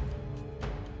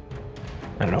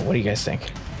 I don't know. What do you guys think?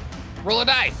 roll a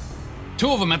die. 2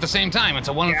 of them at the same time. It's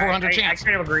a 1 in 400 I chance.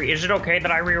 kind of agree. Is it okay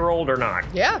that I re-rolled or not?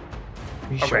 Yeah. Are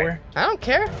you Okay. sure? I don't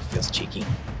care. Feels cheeky.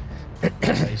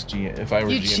 Nice G. If I were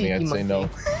You Jimmy, I'd cheeky say no. You're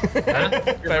If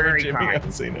I were very Jimmy, kind.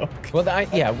 I'd say no.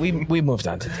 Well, we moved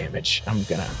on to damage. I'm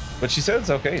gonna. But she said it's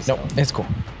okay. So. Nope, it's cool.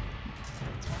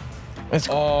 It's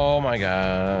cool. Oh my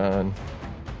god.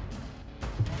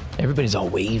 Everybody's all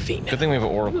waving. Good thing we have an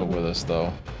oracle with us,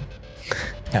 though.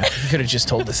 Yeah, you could have just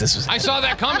told us this was. I saw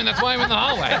that coming. That's why I'm in the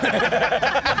hallway.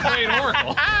 Great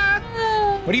Oracle.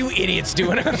 What are you idiots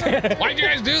doing out there? Why'd you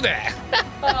guys do that?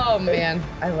 Oh man,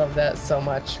 I love that so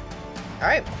much. All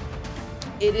right,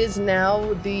 it is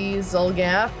now the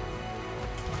Zulgath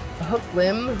hook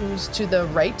limb who's to the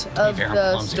right To be of fair, I'm the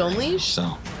clumsy stone right now, leash.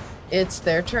 So It's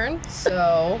their turn.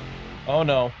 So Oh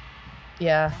no.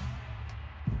 yeah.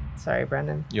 Sorry,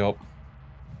 Brendan. Yup.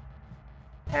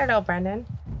 Hello, Brendan.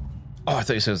 Oh, I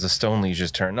thought you said it was the Stone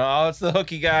Liege's turn. No, it's the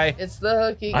hooky guy. It's the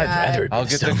hooky guy. I'd rather. I'll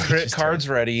get the Stone crit Leech's cards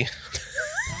ready.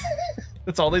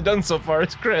 That's all they've done so far.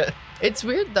 It's crit. It's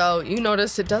weird though. You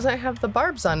notice it doesn't have the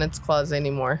barbs on its claws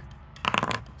anymore.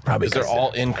 turn. Probably Because they're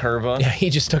all in curva. Yeah, he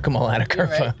just took them all out of You're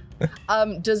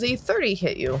Curva. Does a 30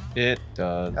 hit you? It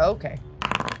does. Okay.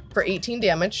 For 18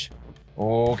 damage,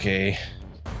 Okay.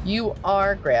 you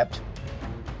are grabbed.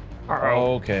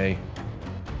 Uh-oh. Okay.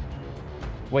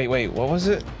 Wait. What was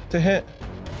it to hit?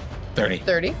 30.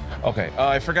 30. Okay.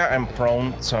 I forgot I'm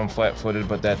prone, so I'm flat-footed,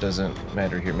 but that doesn't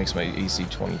matter here. It makes my AC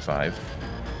 25.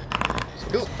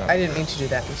 So Ooh, I didn't mean to do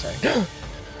that. I'm sorry.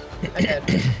 I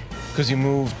did. Because you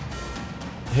moved,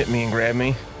 hit me and grabbed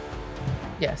me.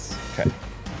 Yes. Okay.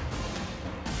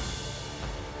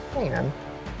 Hang on.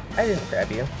 I didn't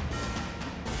grab you.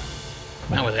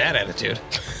 Not with that attitude.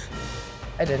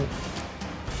 I didn't.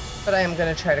 But I am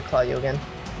going to try to claw you again.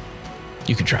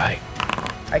 You can try.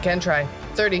 I can try.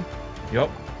 30. Yup.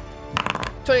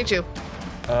 22.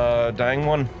 Dying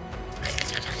one.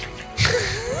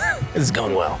 This is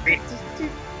going well.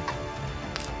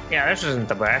 Yeah, this isn't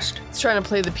the best. It's trying to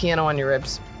play the piano on your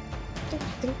ribs. Ding,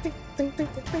 ding, ding, ding, ding,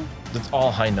 ding, ding. That's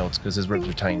all high notes because his ribs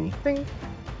are tiny. Ding,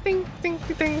 ding, ding,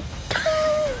 ding, ding.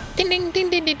 Ding ding ding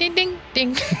ding ding ding ding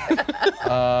ding. Is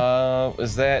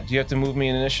that? Do you have to move me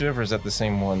in initiative, or is that the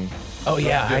same one? Oh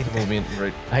yeah, You have to move me in,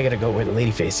 right. I gotta go where the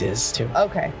lady face is too,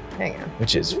 Okay, hang on.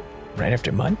 which is right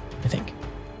after mud, I think.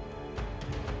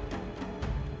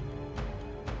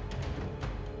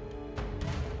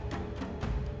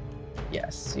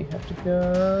 Yes, you have to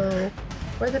go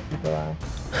where the people are.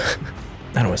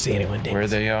 I don't want to see anyone dance. Where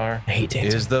they are I hate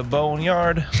dancing. is the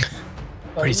boneyard.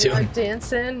 Pretty soon. Boneyard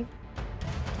dancing.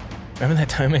 Remember that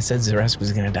time I said Zaresk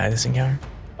was gonna die this encounter?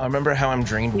 I remember how I'm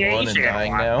drained Yeah, one you and say a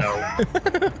dying lot, now.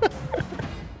 though.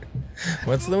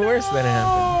 What's the worst that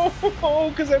happened? Oh,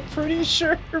 because I'm pretty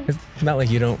sure. It's not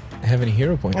like you don't have any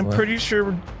hero points I'm left. pretty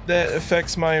sure that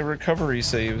affects my recovery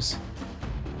saves.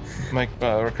 My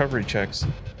recovery checks.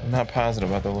 I'm not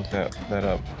positive. I have to look that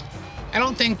up. I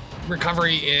don't think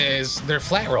recovery is, they're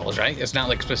flat rolls, right? It's not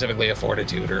like specifically a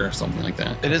fortitude or something like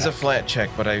that. It is a flat check,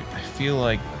 but I feel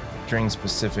like Drain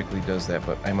specifically does that,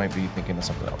 but I might be thinking of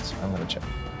something else. I'm gonna check.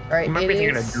 All right, You might it be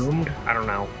thinking is of Doomed. I don't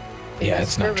know. Yeah,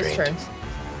 it's not Nervous drained. turn.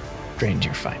 Drained,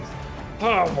 you're fine.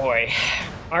 Oh boy.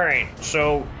 All right,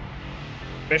 so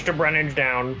Mr. Brennan's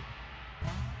down.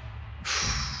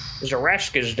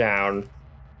 Zaresk is down.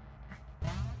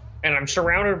 And I'm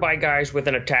surrounded by guys with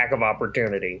an attack of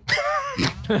opportunity.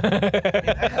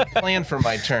 Plan for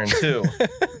my turn too.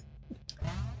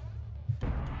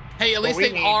 Hey, at least we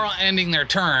they need- are ending their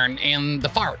turn in the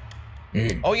fart.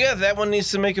 Oh yeah, that one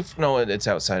needs to make it. No, it's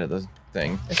outside of the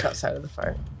thing. It's outside of the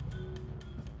fire.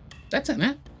 That's in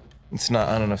it. It's not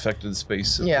on an affected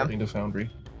space Yeah. according to Foundry.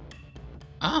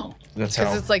 Oh, That's how.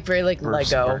 Because it's like very like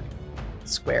burps Lego work.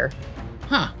 square.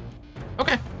 huh.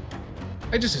 Okay.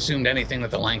 I just assumed anything that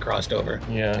the line crossed over.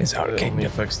 Yeah, It's out of it only kingdom.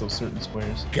 affects those certain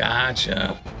squares.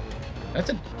 Gotcha. That's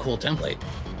a cool template.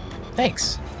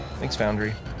 Thanks. Thanks,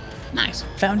 Foundry. Nice.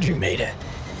 Found you made it.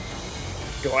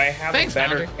 Do I have Thanks, a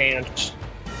better Foundry. chance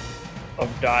of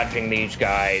dodging these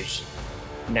guys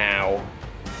now?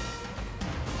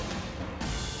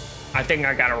 I think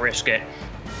I gotta risk it.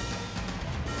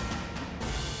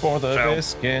 For the So-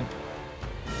 biscuit.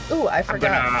 Ooh, I I'm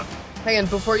forgot. gonna. Hang on,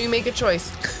 before you make a choice,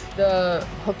 the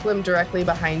hook limb directly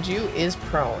behind you is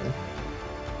prone.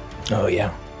 Oh,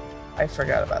 yeah. I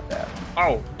forgot about that.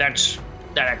 Oh, that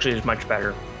actually is much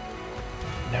better.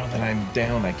 Now that I'm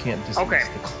down, I can't dismiss Okay.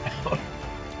 the cloud.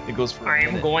 It goes for. I a am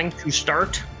minute. going to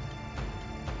start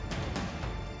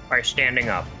by standing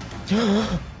up.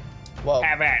 Whoa.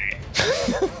 Have at it.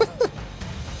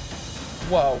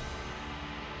 Whoa.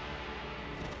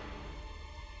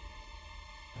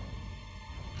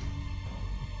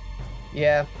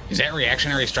 Yeah. Is that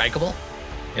reactionary strikeable?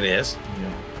 It is.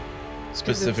 Yeah.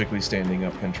 Specifically, standing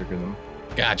up can trigger them.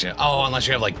 Gotcha. Oh, unless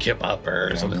you have like kip up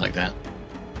or something like that.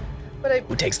 But I.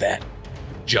 Who takes that?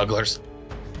 Jugglers.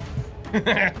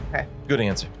 Good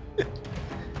answer.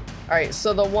 Alright,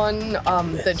 so the one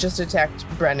that just attacked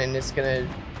Brennan is gonna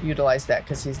utilize that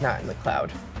because he's not in the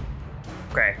cloud.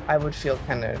 Okay. I would feel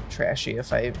kind of trashy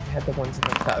if I had the ones in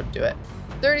the cloud do it.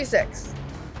 36.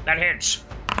 That hits.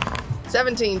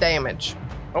 17 damage.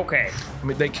 Okay. I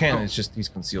mean, they can. It's just he's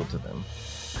concealed to them.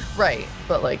 Right,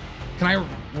 but like, Can I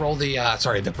roll the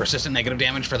the persistent negative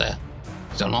damage for the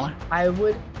stone mauler? I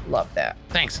would love that.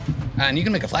 Thanks. And you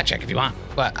can make a flat check if you want,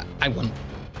 but I wouldn't.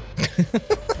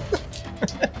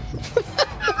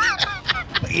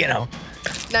 You know.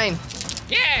 9.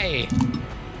 Yay!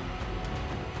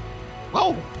 Whoa.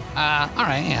 All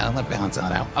right, yeah, let balance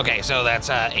that out. Okay, so that's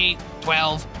 8,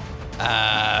 12,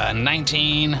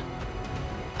 19,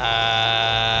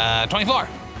 24.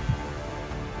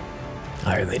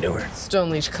 Higher they knew her. Stone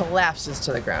Leech collapses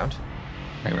to the ground.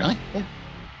 Wait, really?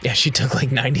 Yeah, she took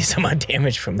like 90 some odd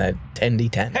damage from that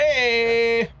 10d10.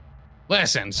 Hey!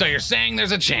 Listen, so you're saying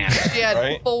there's a chance. She had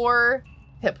Right. 4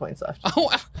 hit points left. Oh,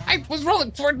 I was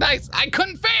rolling 4 dice. I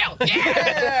couldn't fail.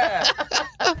 Yeah!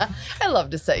 I love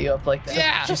to set you up like that.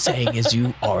 Yeah. What you're saying is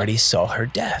you already saw her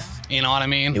death. You know what I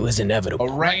mean? It was inevitable.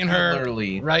 Right in her,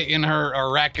 Oracularly. right in her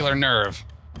oracular nerve,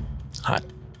 Hot.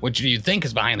 which you'd think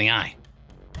is behind the eye.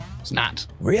 It's not.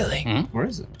 Really? Where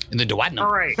is it? In the duodenum.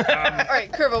 All right.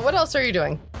 Alright, Curva, what else are you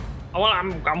doing? Well,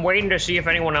 I'm waiting to see if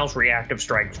anyone else reactive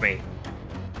strikes me.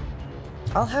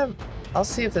 I'll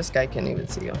see if this guy can even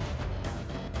see you.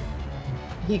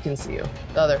 He can see you.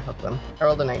 The other hook limb. I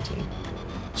rolled a 19.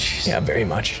 Yeah, very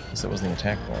much. Guess that wasn't the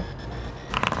attack roll.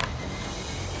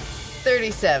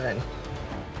 37.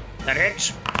 That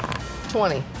hits.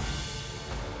 20.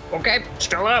 Okay,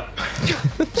 still up.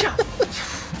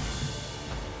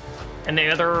 And the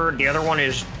other one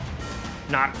is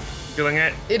not doing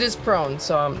it. It is prone,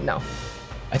 so no.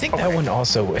 I think that Okay. one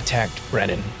also attacked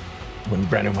Brennan when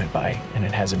Brennan went by, and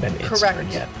it hasn't been its Correct. turn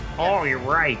yet. Oh, you're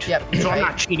right. Yep, So I'm right.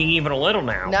 not cheating even a little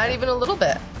now. Not even a little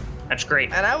bit. That's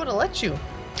great. And I would have let you.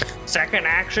 Second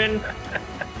action,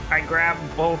 I grab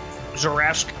both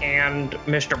Zaresk and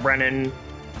Mr. Brennan.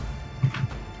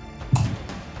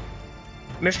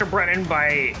 Mr. Brennan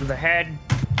by the head.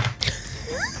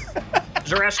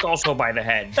 Zaresk also by the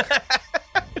head.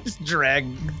 Just drag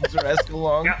Zaresk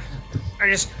along. Yeah. I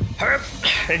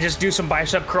just do some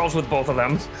bicep curls with both of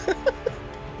them.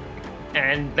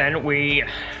 And then we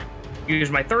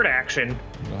use my third action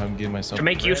I'm giving myself to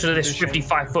make use of this position.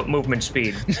 55-foot movement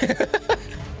speed.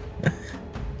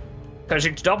 Because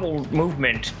it's double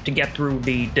movement to get through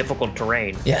the difficult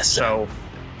terrain. Yes. So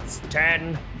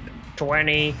 10,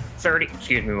 20, 30,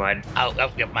 excuse me, Mud.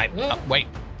 Wait.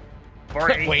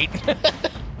 40. Wait.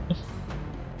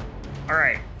 All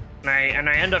right. And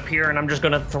I end up here, and I'm just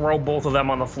gonna throw both of them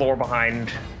on the floor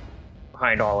behind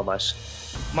all of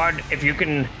us. Mud, if you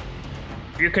can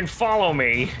follow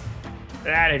me,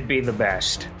 that'd be the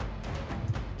best.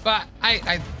 But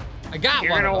I got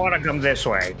You're one. gonna want to come this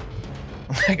way.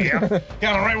 Yeah.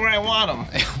 Got him right where I want him.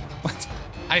 What?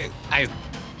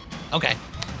 Okay.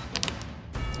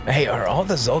 Hey, are all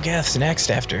the Zolgaths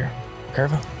next after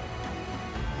Curva?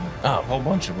 A whole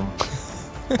bunch of them.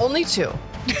 Only 2.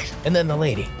 And then the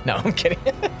lady. No, I'm kidding.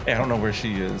 I don't know where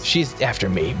she is. She's after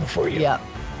me before you. Yep.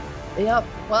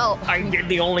 Well, I did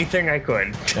the only thing I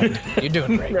could. You're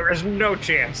doing great. There is no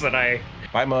chance that I.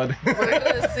 Bye, Mud. we're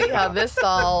gonna see how this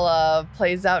all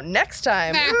plays out next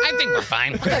time. Nah, I think we're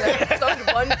fine. Episode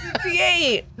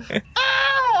 158.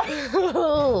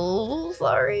 Oh,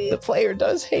 sorry. The player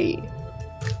does hate.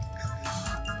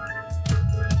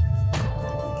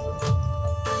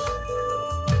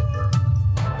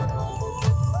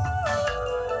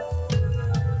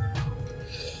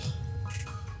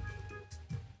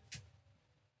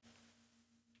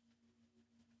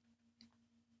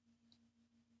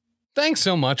 Thanks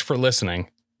so much for listening.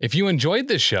 If you enjoyed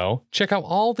this show, check out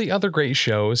all the other great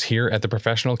shows here at the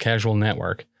Professional Casual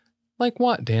Network. Like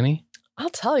what, Danny?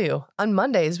 I'll tell you. On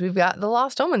Mondays, we've got the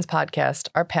Lost Omens podcast,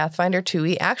 our Pathfinder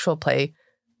 2e actual play,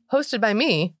 hosted by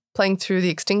me, playing through the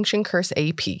Extinction Curse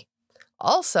AP.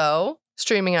 Also,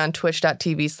 streaming on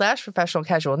twitch.tv/Professional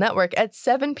Casual Network at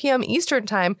 7 p.m. Eastern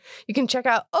Time, you can check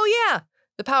out,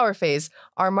 The Power Phase,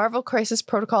 our Marvel Crisis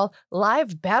Protocol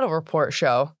live battle report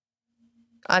show.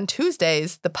 On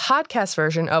Tuesdays, the podcast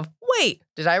version of Wait,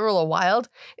 Did I Roll a Wild?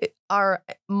 Our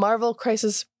Marvel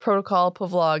Crisis Protocol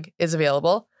vlog is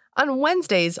available. On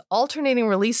Wednesdays, alternating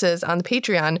releases on the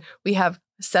Patreon, we have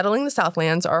Settling the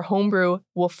Southlands, our homebrew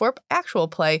Wolfthorpe actual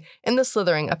play, and The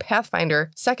Slithering, a Pathfinder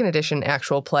 2nd edition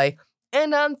actual play.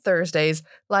 And on Thursdays,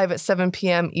 live at 7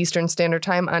 p.m. Eastern Standard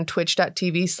Time on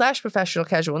twitch.tv/Professional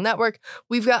Casual Network,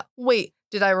 we've got Wait,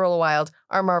 Did I Roll a Wild?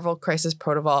 Our Marvel Crisis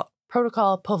Protocol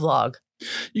vlog.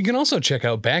 You can also check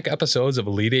out back episodes of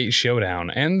Elite 8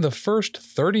 Showdown and the first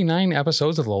 39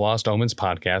 episodes of the Lost Omens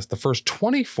podcast, the first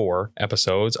 24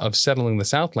 episodes of Settling the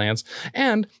Southlands,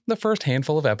 and the first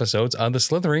handful of episodes of The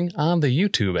Slithering on the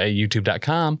YouTube at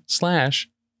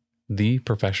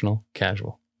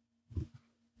youtube.com/theprofessionalcasual.